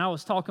 And I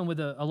was talking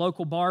with a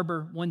local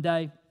barber one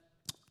day,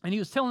 and he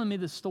was telling me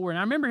this story. And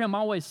I remember him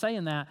always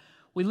saying that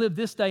we live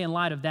this day in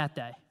light of that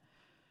day.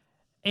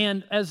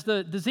 And as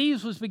the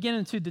disease was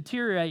beginning to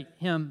deteriorate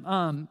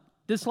him,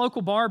 this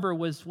local barber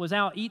was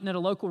out eating at a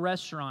local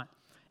restaurant.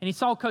 And he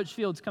saw Coach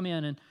Fields come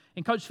in.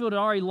 And Coach Fields had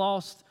already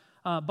lost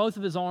both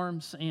of his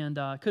arms and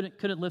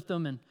couldn't lift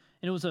them. And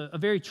it was a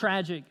very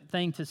tragic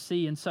thing to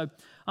see. And so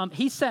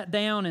he sat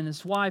down, and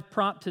his wife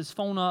propped his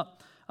phone up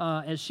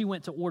as she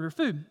went to order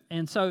food.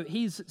 And so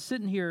he's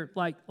sitting here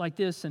like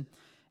this, and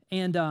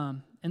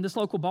this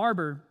local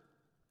barber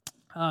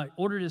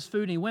ordered his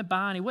food, and he went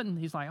by, and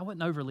he's like, I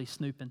wasn't overly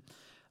snooping.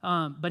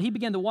 But he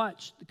began to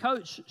watch the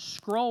coach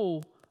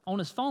scroll on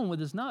his phone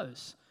with his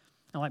nose.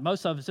 And like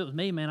most of us, it was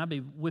me, man, I'd be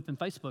whipping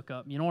Facebook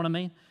up, you know what I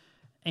mean?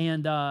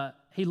 And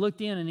he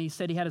looked in, and he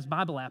said he had his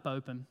Bible app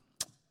open,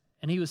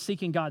 and he was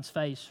seeking God's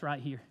face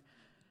right here.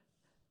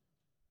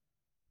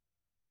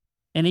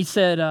 And he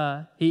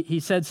said, he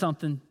said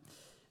something.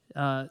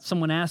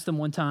 Someone asked him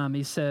one time,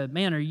 he said,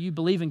 man, are you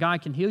believing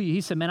God can heal you?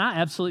 He said, man, I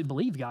absolutely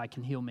believe God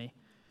can heal me.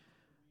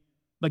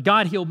 But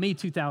God healed me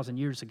 2,000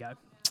 years ago,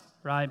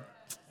 right?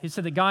 He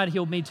said that God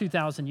healed me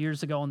 2,000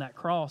 years ago on that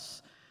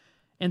cross,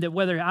 and that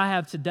whether I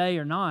have today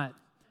or not,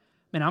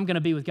 man, I'm going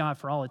to be with God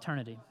for all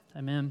eternity.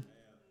 Amen.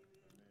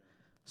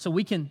 So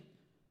we can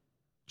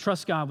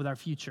trust God with our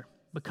future.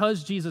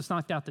 Because Jesus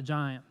knocked out the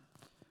giant,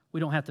 we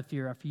don't have to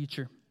fear our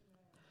future.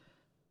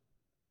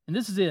 And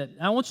this is it.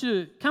 I want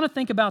you to kind of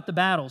think about the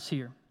battles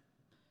here.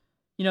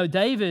 You know,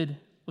 David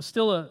was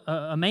still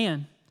a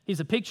man. He's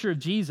a picture of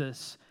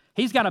Jesus.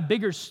 He's got a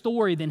bigger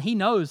story than he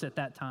knows at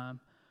that time.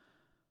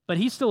 But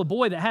he's still a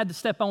boy that had to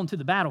step onto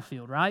the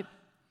battlefield, right?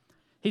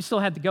 He still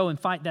had to go and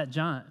fight that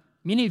giant.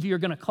 Many of you are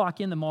going to clock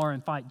in tomorrow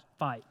and fight.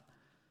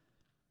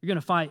 You're going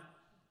to fight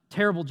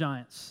terrible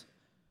giants,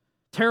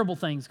 terrible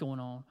things going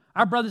on.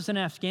 Our brothers in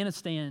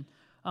Afghanistan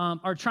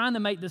are trying to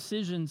make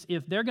decisions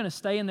if they're going to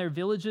stay in their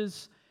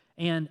villages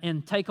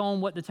and take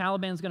on what the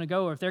Taliban's going to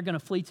go, or if they're going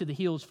to flee to the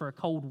hills for a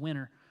cold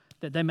winter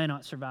that they may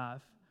not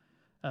survive.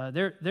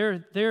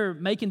 They're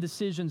making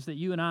decisions that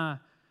you and I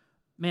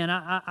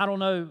don't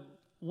know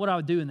what I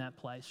would do in that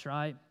place,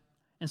 right?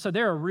 And so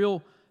there are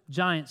real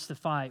giants to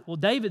fight. Well,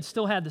 David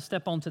still had to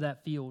step onto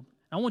that field.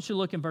 I want you to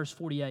look in verse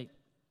 48.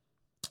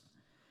 It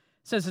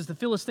says, as the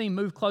Philistine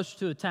moved closer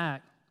to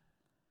attack,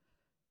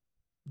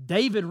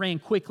 David ran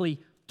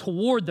quickly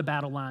toward the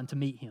battle line to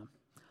meet him.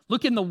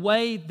 Look in the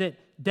way that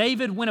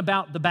David went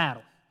about the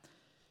battle.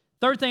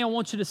 Third thing I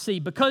want you to see,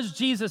 because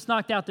Jesus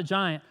knocked out the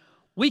giant,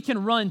 we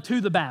can run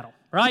to the battle,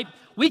 right?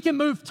 We can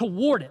move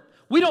toward it.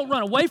 We don't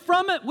run away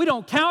from it. We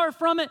don't cower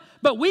from it,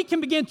 but we can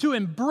begin to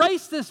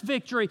embrace this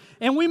victory,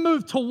 and we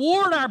move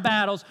toward our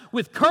battles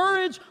with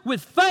courage,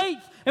 with faith,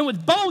 and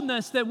with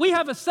boldness that we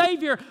have a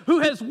Savior who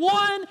has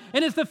won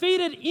and has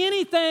defeated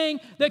anything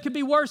that could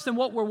be worse than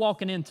what we're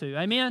walking into.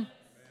 Amen?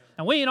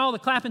 And we and all the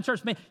clapping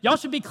church, man, y'all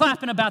should be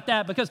clapping about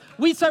that, because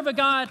we serve a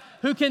God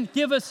who can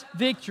give us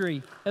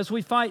victory as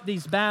we fight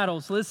these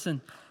battles.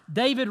 Listen,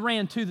 David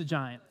ran to the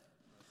giant.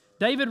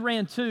 David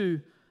ran to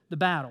the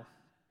battle.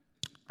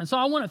 And so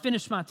I want to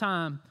finish my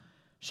time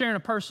sharing a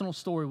personal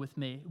story with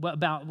me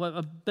about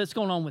what that's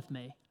going on with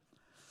me.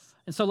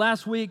 And so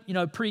last week,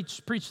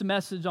 preached the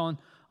message on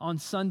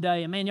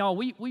Sunday. And man, y'all,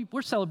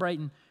 we're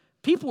celebrating.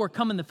 People are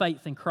coming to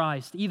faith in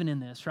Christ, even in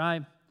this,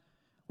 right?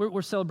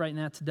 We're celebrating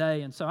that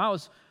today. And so I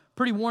was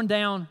pretty worn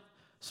down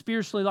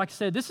spiritually. Like I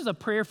said, this is a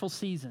prayerful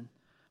season.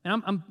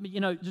 And I'm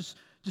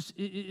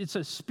it's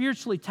a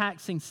spiritually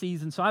taxing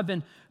season. So I've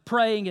been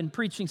praying and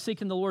preaching,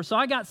 seeking the Lord. So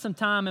I got some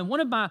time. And one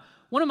of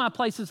my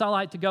places I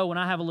like to go when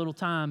I have a little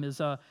time is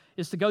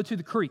to go to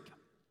the creek,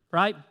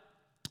 right?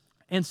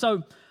 And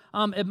so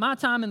at my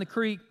time in the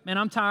creek, man,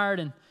 I'm tired.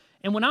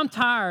 And when I'm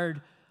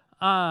tired,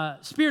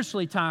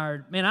 spiritually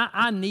tired, man,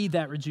 I need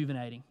that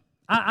rejuvenating.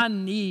 I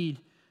need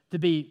to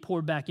be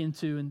poured back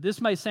into. And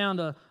this may sound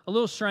a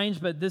little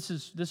strange, but this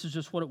is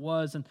just what it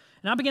was. And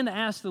I began to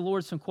ask the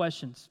Lord some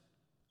questions.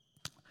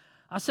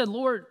 I said,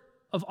 Lord,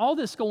 of all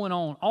this going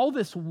on, all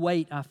this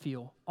weight I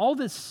feel, all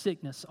this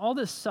sickness, all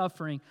this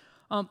suffering,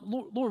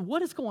 Lord,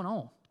 what is going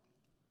on?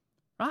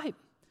 Right?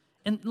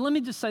 And let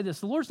me just say this.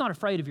 The Lord's not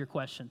afraid of your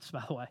questions,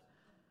 by the way,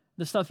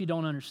 the stuff you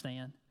don't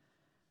understand.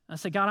 I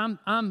said, God,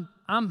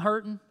 I'm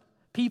hurting.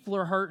 People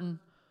are hurting.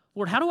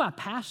 Lord, how do I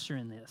pastor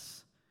in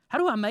this? How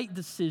do I make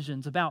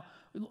decisions about,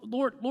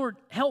 Lord,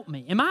 help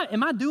me. Am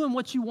I doing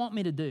what you want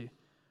me to do?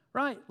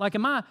 Right? Like,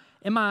 am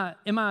I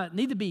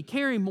need to be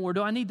carrying more?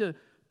 Do I need to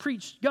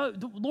preach?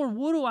 Lord,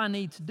 what do I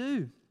need to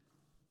do?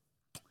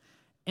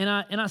 And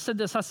I said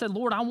this. I said,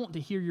 Lord, I want to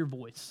hear your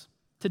voice.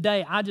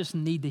 Today, I just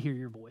need to hear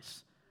your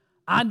voice.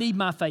 I need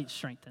my faith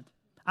strengthened.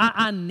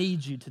 I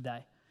need you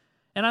today.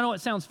 And I know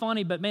it sounds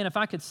funny, but man, if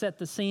I could set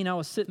the scene, I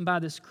was sitting by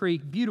this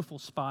creek, beautiful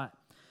spot.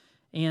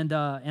 And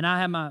I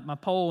had my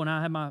pole and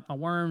I had my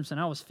worms and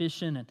I was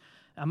fishing. And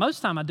most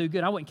of the time I do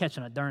good. I wasn't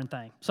catching a darn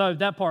thing. So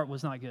that part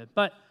was not good.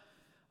 But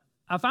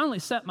I finally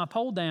set my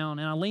pole down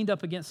and I leaned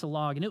up against the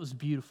log and it was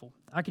beautiful.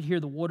 I could hear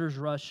the waters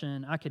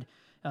rushing.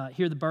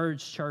 hear the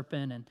birds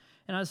chirping. And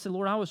I said,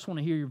 Lord, I just want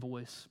to hear your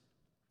voice.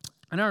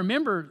 And I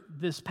remember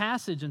this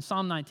passage in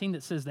Psalm 19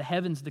 that says, the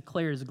heavens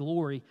declare his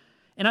glory.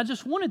 And I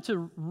just wanted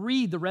to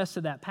read the rest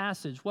of that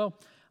passage. Well,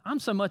 I'm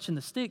so much in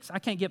the sticks, I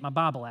can't get my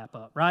Bible app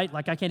up, right?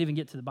 Like I can't even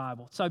get to the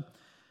Bible. So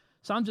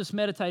I'm just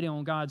meditating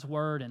on God's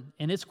word,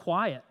 and it's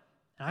quiet.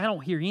 And I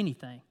don't hear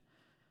anything.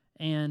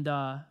 And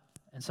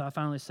so I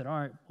finally said, all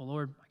right, well,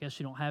 Lord, I guess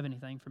you don't have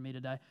anything for me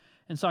today.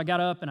 And so I got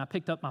up and I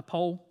picked up my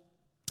pole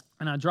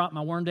and I dropped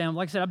my worm down.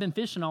 Like I said, I've been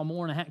fishing all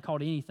morning. I hadn't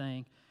caught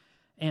anything.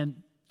 And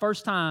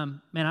first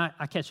time, man,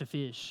 I catch a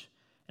fish.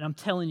 And I'm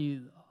telling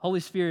you, Holy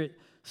Spirit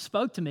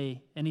spoke to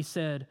me and he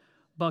said,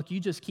 Buck, you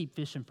just keep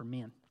fishing for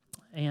men.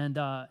 And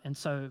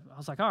so I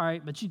was like, all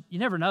right, but you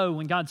never know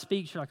when God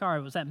speaks. You're like, all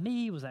right, was that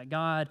me? Was that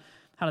God?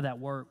 How did that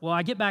work? Well,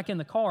 I get back in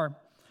the car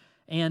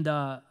and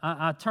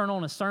I turn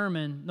on a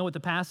sermon. Know what the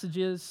passage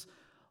is?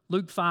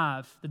 Luke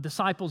 5, the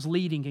disciples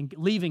leaving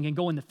and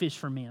going to fish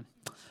for men.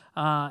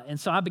 And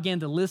so I began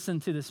to listen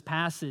to this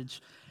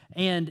passage.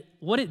 And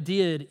what it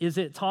did is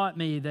it taught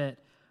me that,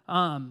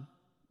 man,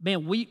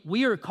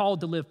 we are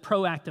called to live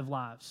proactive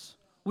lives.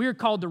 We are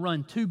called to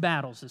run 2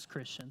 battles as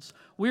Christians.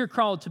 We are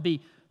called to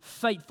be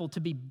faithful,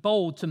 to be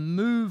bold, to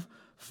move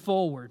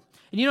forward.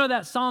 And you know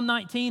that Psalm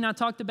 19 I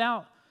talked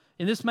about?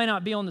 And this may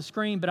not be on the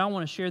screen, but I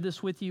want to share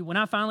this with you. When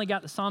I finally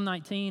got to Psalm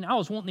 19, I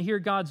was wanting to hear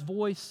God's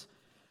voice.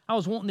 I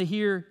was wanting to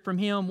hear from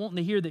him, wanting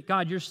to hear that,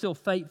 God, you're still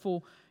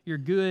faithful, you're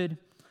good.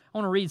 I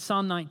want to read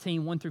Psalm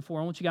 19, 1 through 4.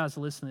 I want you guys to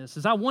listen to this.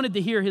 As I wanted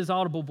to hear his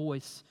audible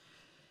voice.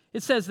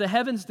 It says, the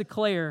heavens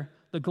declare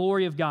the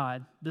glory of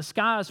God. The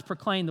skies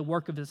proclaim the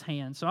work of his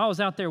hands. So I was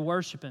out there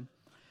worshiping.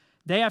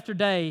 Day after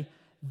day,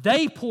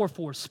 they pour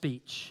forth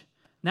speech.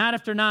 Night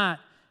after night,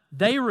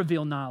 they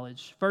reveal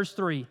knowledge. Verse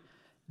 3,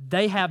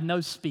 they have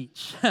no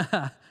speech.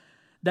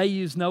 They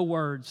use no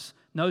words.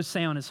 No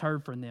sound is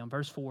heard from them.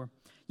 Verse 4,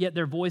 yet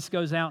their voice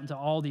goes out into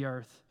all the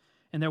earth,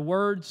 and their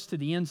words to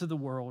the ends of the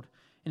world.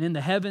 And in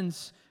the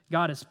heavens,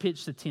 God has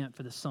pitched a tent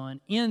for the sun.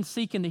 In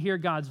seeking to hear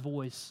God's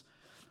voice,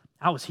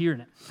 I was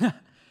hearing it.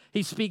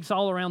 He speaks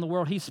all around the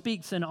world. He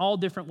speaks in all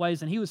different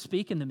ways, and he was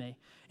speaking to me.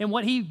 And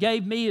what he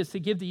gave me is to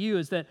give to you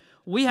is that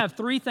we have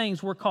 3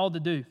 things we're called to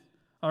do,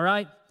 all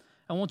right?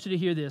 I want you to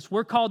hear this.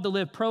 We're called to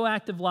live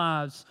proactive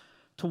lives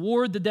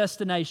toward the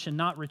destination,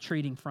 not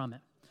retreating from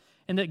it.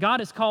 And that God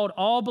has called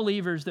all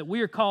believers that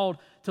we are called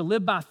to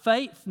live by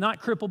faith,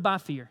 not crippled by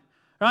fear,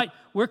 right?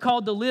 We're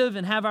called to live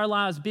and have our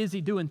lives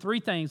busy doing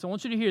 3 things. I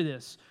want you to hear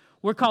this.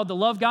 We're called to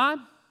love God,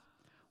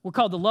 we're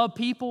called to love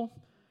people,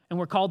 and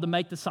we're called to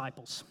make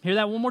disciples. Hear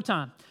that one more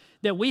time.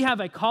 That we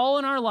have a call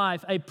in our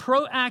life, a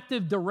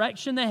proactive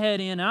direction to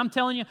head in. And I'm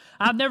telling you,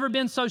 I've never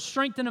been so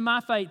strengthened in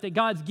my faith that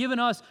God's given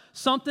us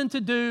something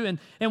to do.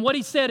 And what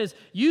he said is,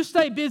 you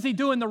stay busy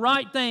doing the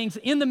right things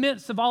in the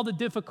midst of all the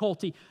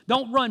difficulty.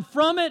 Don't run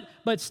from it,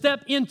 but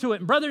step into it.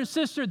 And brother and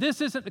sister, this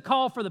isn't the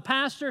call for the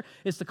pastor,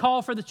 it's the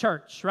call for the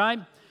church, right?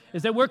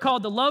 Is that we're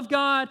called to love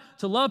God,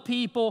 to love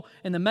people,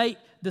 and to make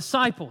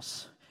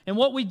disciples. And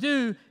what we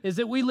do is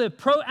that we live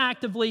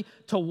proactively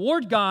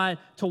toward God,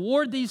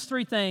 toward these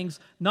 3 things,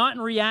 not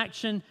in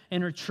reaction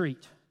and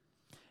retreat.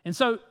 And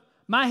so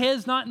my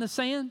head's not in the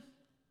sand.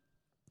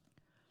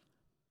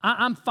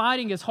 I'm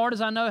fighting as hard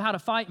as I know how to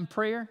fight in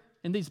prayer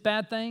in these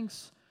bad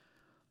things,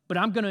 but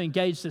I'm going to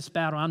engage this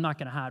battle. I'm not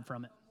going to hide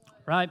from it,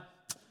 right?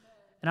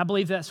 And I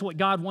believe that's what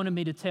God wanted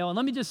me to tell. And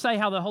let me just say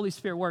how the Holy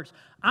Spirit works.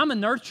 I'm a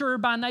nurturer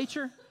by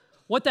nature.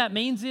 What that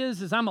means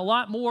is I'm a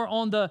lot more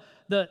on the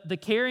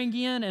caring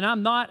end, and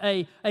I'm not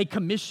a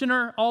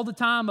commissioner all the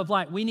time of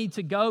like, we need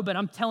to go, but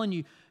I'm telling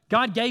you,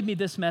 God gave me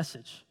this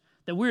message,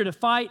 that we're to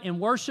fight and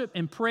worship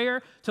and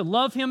prayer, to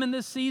love him in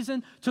this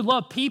season, to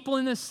love people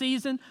in this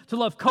season, to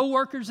love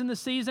coworkers in this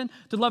season,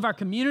 to love our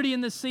community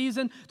in this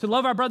season, to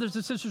love our brothers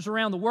and sisters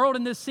around the world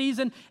in this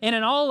season, and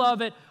in all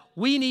of it,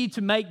 we need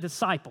to make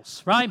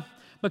disciples, right?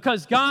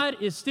 Because God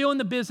is still in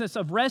the business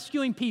of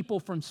rescuing people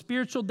from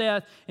spiritual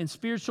death and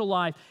spiritual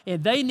life,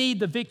 and they need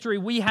the victory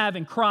we have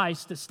in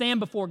Christ to stand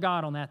before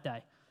God on that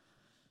day.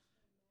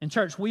 And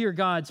church, we are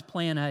God's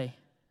plan A.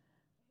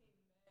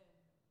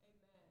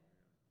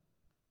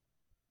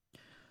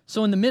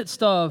 So in the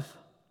midst of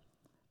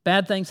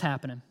bad things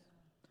happening,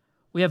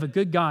 we have a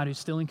good God who's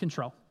still in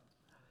control.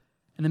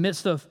 In the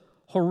midst of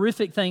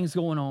horrific things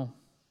going on,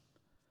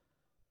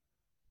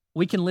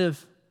 we can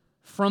live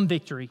from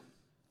victory,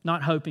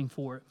 not hoping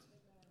for it.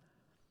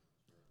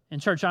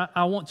 And church,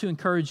 I want to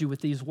encourage you with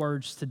these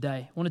words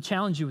today. I want to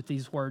challenge you with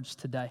these words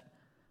today.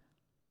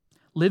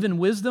 Live in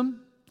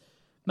wisdom.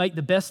 Make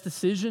the best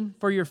decision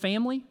for your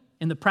family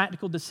in the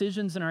practical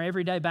decisions in our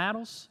everyday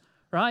battles,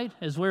 right?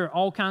 As we're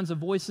all kinds of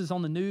voices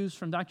on the news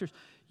from doctors.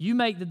 You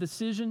make the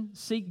decision,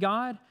 seek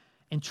God,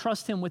 and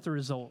trust him with the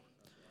result.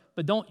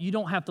 But you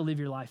don't have to live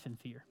your life in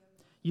fear.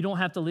 You don't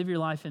have to live your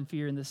life in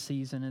fear in this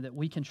season, and that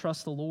we can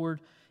trust the Lord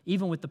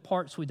even with the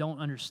parts we don't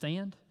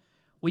understand.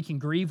 We can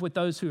grieve with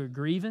those who are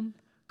grieving,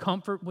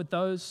 comfort with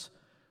those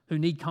who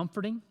need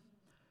comforting,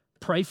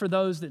 pray for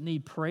those that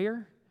need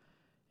prayer,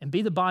 and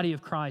be the body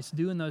of Christ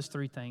doing those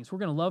 3 things. We're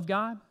going to love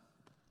God,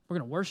 we're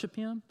going to worship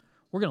him,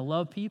 We're going to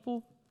love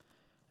people.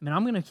 I mean,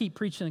 I'm going to keep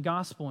preaching the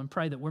gospel and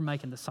pray that we're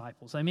making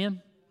disciples.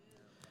 Amen?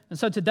 And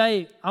so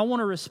today, I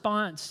want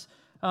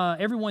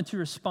everyone to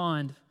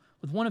respond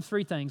with one of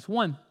three things.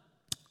 One,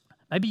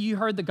 maybe you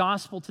heard the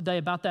gospel today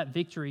about that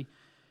victory.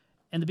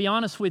 And to be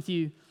honest with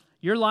you,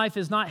 your life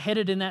is not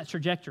headed in that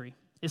trajectory.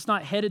 It's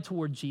not headed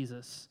toward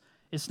Jesus.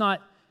 It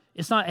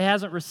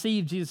hasn't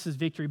received Jesus'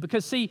 victory.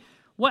 Because see,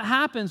 what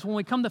happens when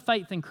we come to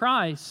faith in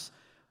Christ,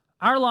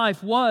 our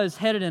life was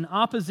headed in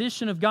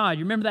opposition of God.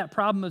 You remember that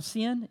problem of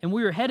sin? And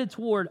we were headed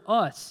toward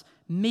us,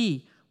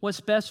 me, what's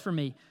best for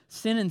me,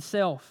 sin and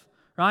self,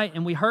 right?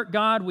 And we hurt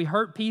God, we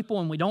hurt people,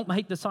 and we don't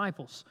make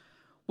disciples.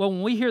 Well,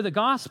 when we hear the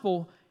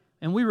gospel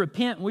and we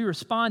repent and we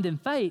respond in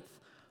faith,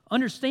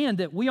 understand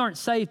that we aren't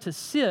saved to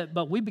sit,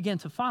 but we begin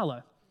to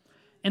follow.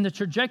 And the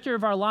trajectory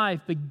of our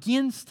life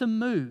begins to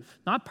move,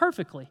 not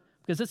perfectly,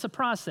 because it's a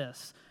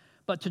process,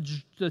 but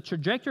the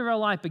trajectory of our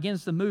life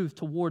begins to move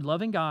toward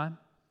loving God,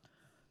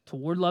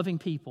 toward loving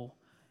people,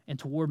 and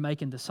toward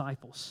making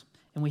disciples.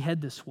 And we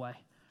head this way,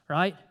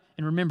 right?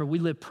 And remember, we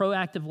live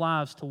proactive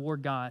lives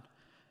toward God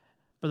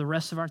for the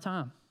rest of our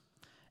time.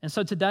 And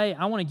so today,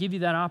 I want to give you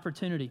that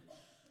opportunity.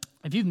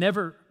 If you've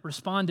never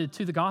responded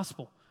to the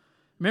gospel,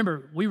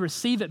 remember, we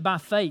receive it by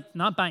faith,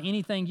 not by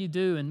anything you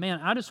do. And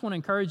man, I just want to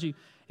encourage you,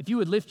 if you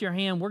would lift your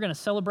hand, we're going to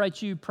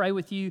celebrate you, pray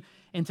with you.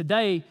 And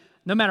today,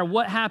 no matter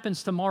what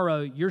happens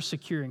tomorrow, you're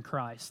secure in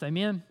Christ.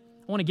 Amen?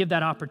 I want to give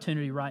that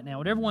opportunity right now.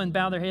 Would everyone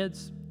bow their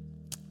heads?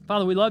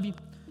 Father, we love you.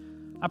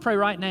 I pray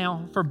right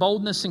now for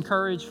boldness and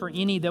courage for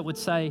any that would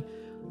say,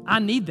 I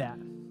need that.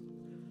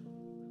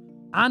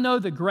 I know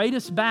the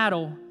greatest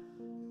battle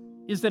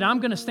is that I'm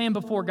going to stand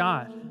before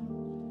God.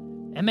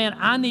 And man,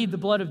 I need the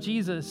blood of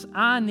Jesus.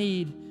 I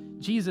need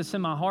Jesus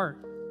in my heart.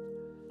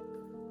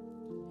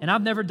 And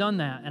I've never done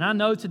that. And I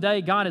know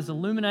today God has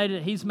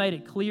illuminated it. He's made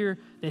it clear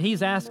that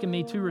He's asking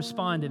me to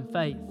respond in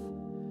faith.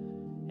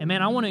 And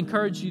man, I want to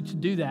encourage you to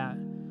do that.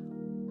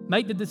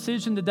 Make the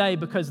decision today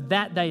because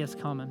that day is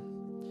coming.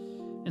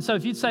 And so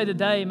if you'd say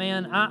today,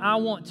 man, I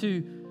want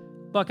to,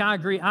 Buck, I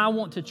agree. I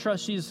want to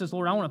trust Jesus as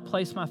Lord. I want to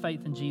place my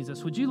faith in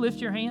Jesus. Would you lift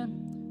your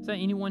hand? Is there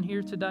anyone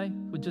here today?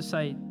 Would just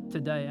say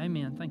today,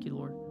 amen. Thank you,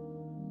 Lord.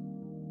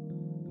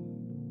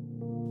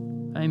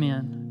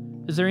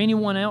 Amen. Is there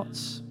anyone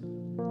else?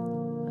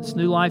 It's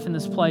new life in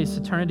this place,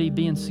 eternity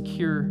being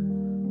secure.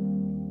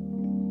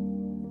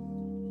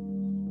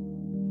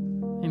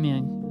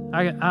 Amen.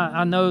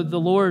 I know the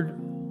Lord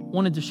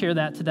wanted to share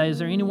that today. Is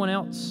there anyone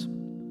else?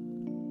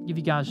 I'll give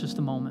you guys just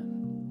a moment.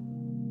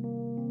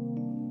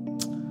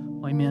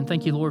 Well, amen.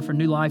 Thank you, Lord, for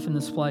new life in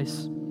this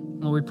place.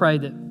 Lord, we pray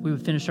that we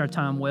would finish our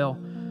time well,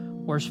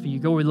 worshiping you.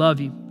 God, we love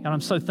you. God,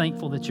 I'm so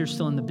thankful that you're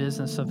still in the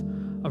business of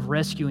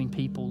rescuing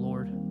people,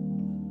 Lord.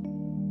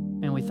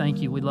 And we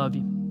thank you. We love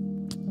you.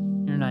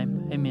 In your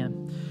name,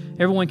 amen.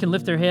 Everyone can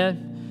lift their head.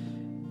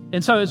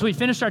 And so as we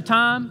finish our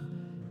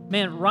time,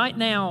 man, right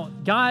now,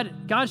 God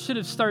should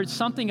have stirred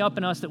something up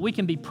in us that we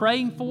can be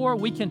praying for.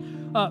 We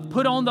can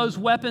put on those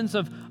weapons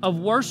of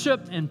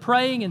worship and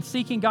praying and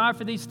seeking God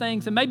for these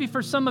things. And maybe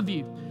for some of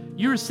you,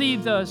 you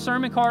received a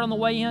sermon card on the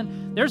way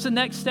in. There's a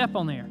next step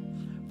on there.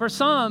 For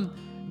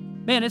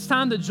some, man, it's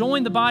time to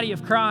join the body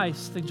of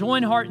Christ, to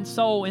join heart and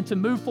soul, and to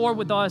move forward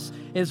with us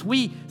as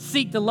we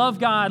seek to love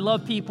God,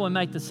 love people, and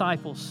make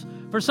disciples.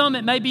 For some,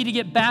 it may be to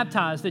get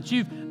baptized, that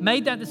you've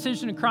made that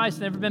decision in Christ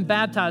and never been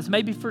baptized.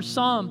 Maybe for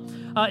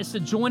some, it's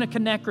to join a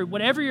connect group.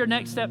 Whatever your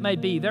next step may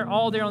be, they're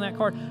all there on that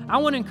card. I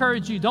want to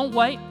encourage you, don't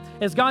wait.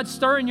 As God's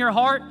stirring your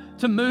heart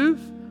to move,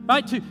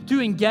 right,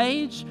 to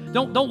engage,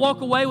 don't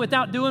walk away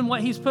without doing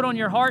what He's put on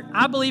your heart.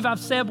 I believe I've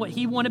said what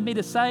He wanted me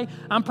to say.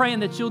 I'm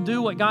praying that you'll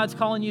do what God's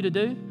calling you to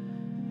do.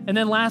 And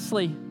then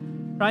lastly,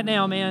 right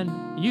now,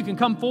 man, you can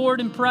come forward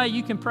and pray.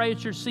 You can pray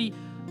at your seat.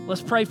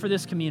 Let's pray for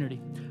this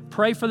community.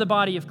 Pray for the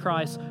body of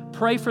Christ.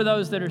 Pray for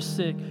those that are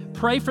sick.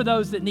 Pray for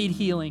those that need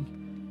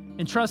healing.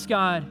 And trust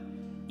God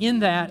in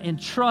that,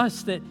 and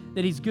trust that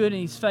He's good and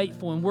He's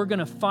faithful, and we're going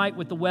to fight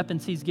with the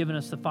weapons He's given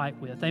us to fight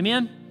with.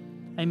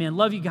 Amen? Amen.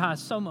 Love you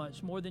guys so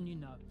much, more than you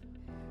know.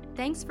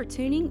 Thanks for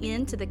tuning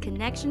in to the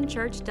Connection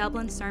Church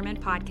Dublin Sermon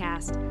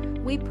Podcast.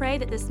 We pray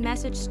that this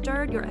message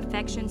stirred your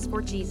affections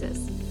for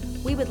Jesus.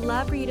 We would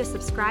love for you to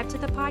subscribe to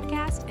the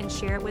podcast and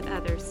share it with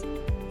others.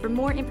 For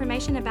more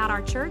information about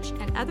our church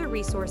and other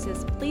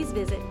resources, please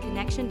visit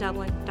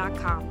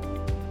connectiondublin.com.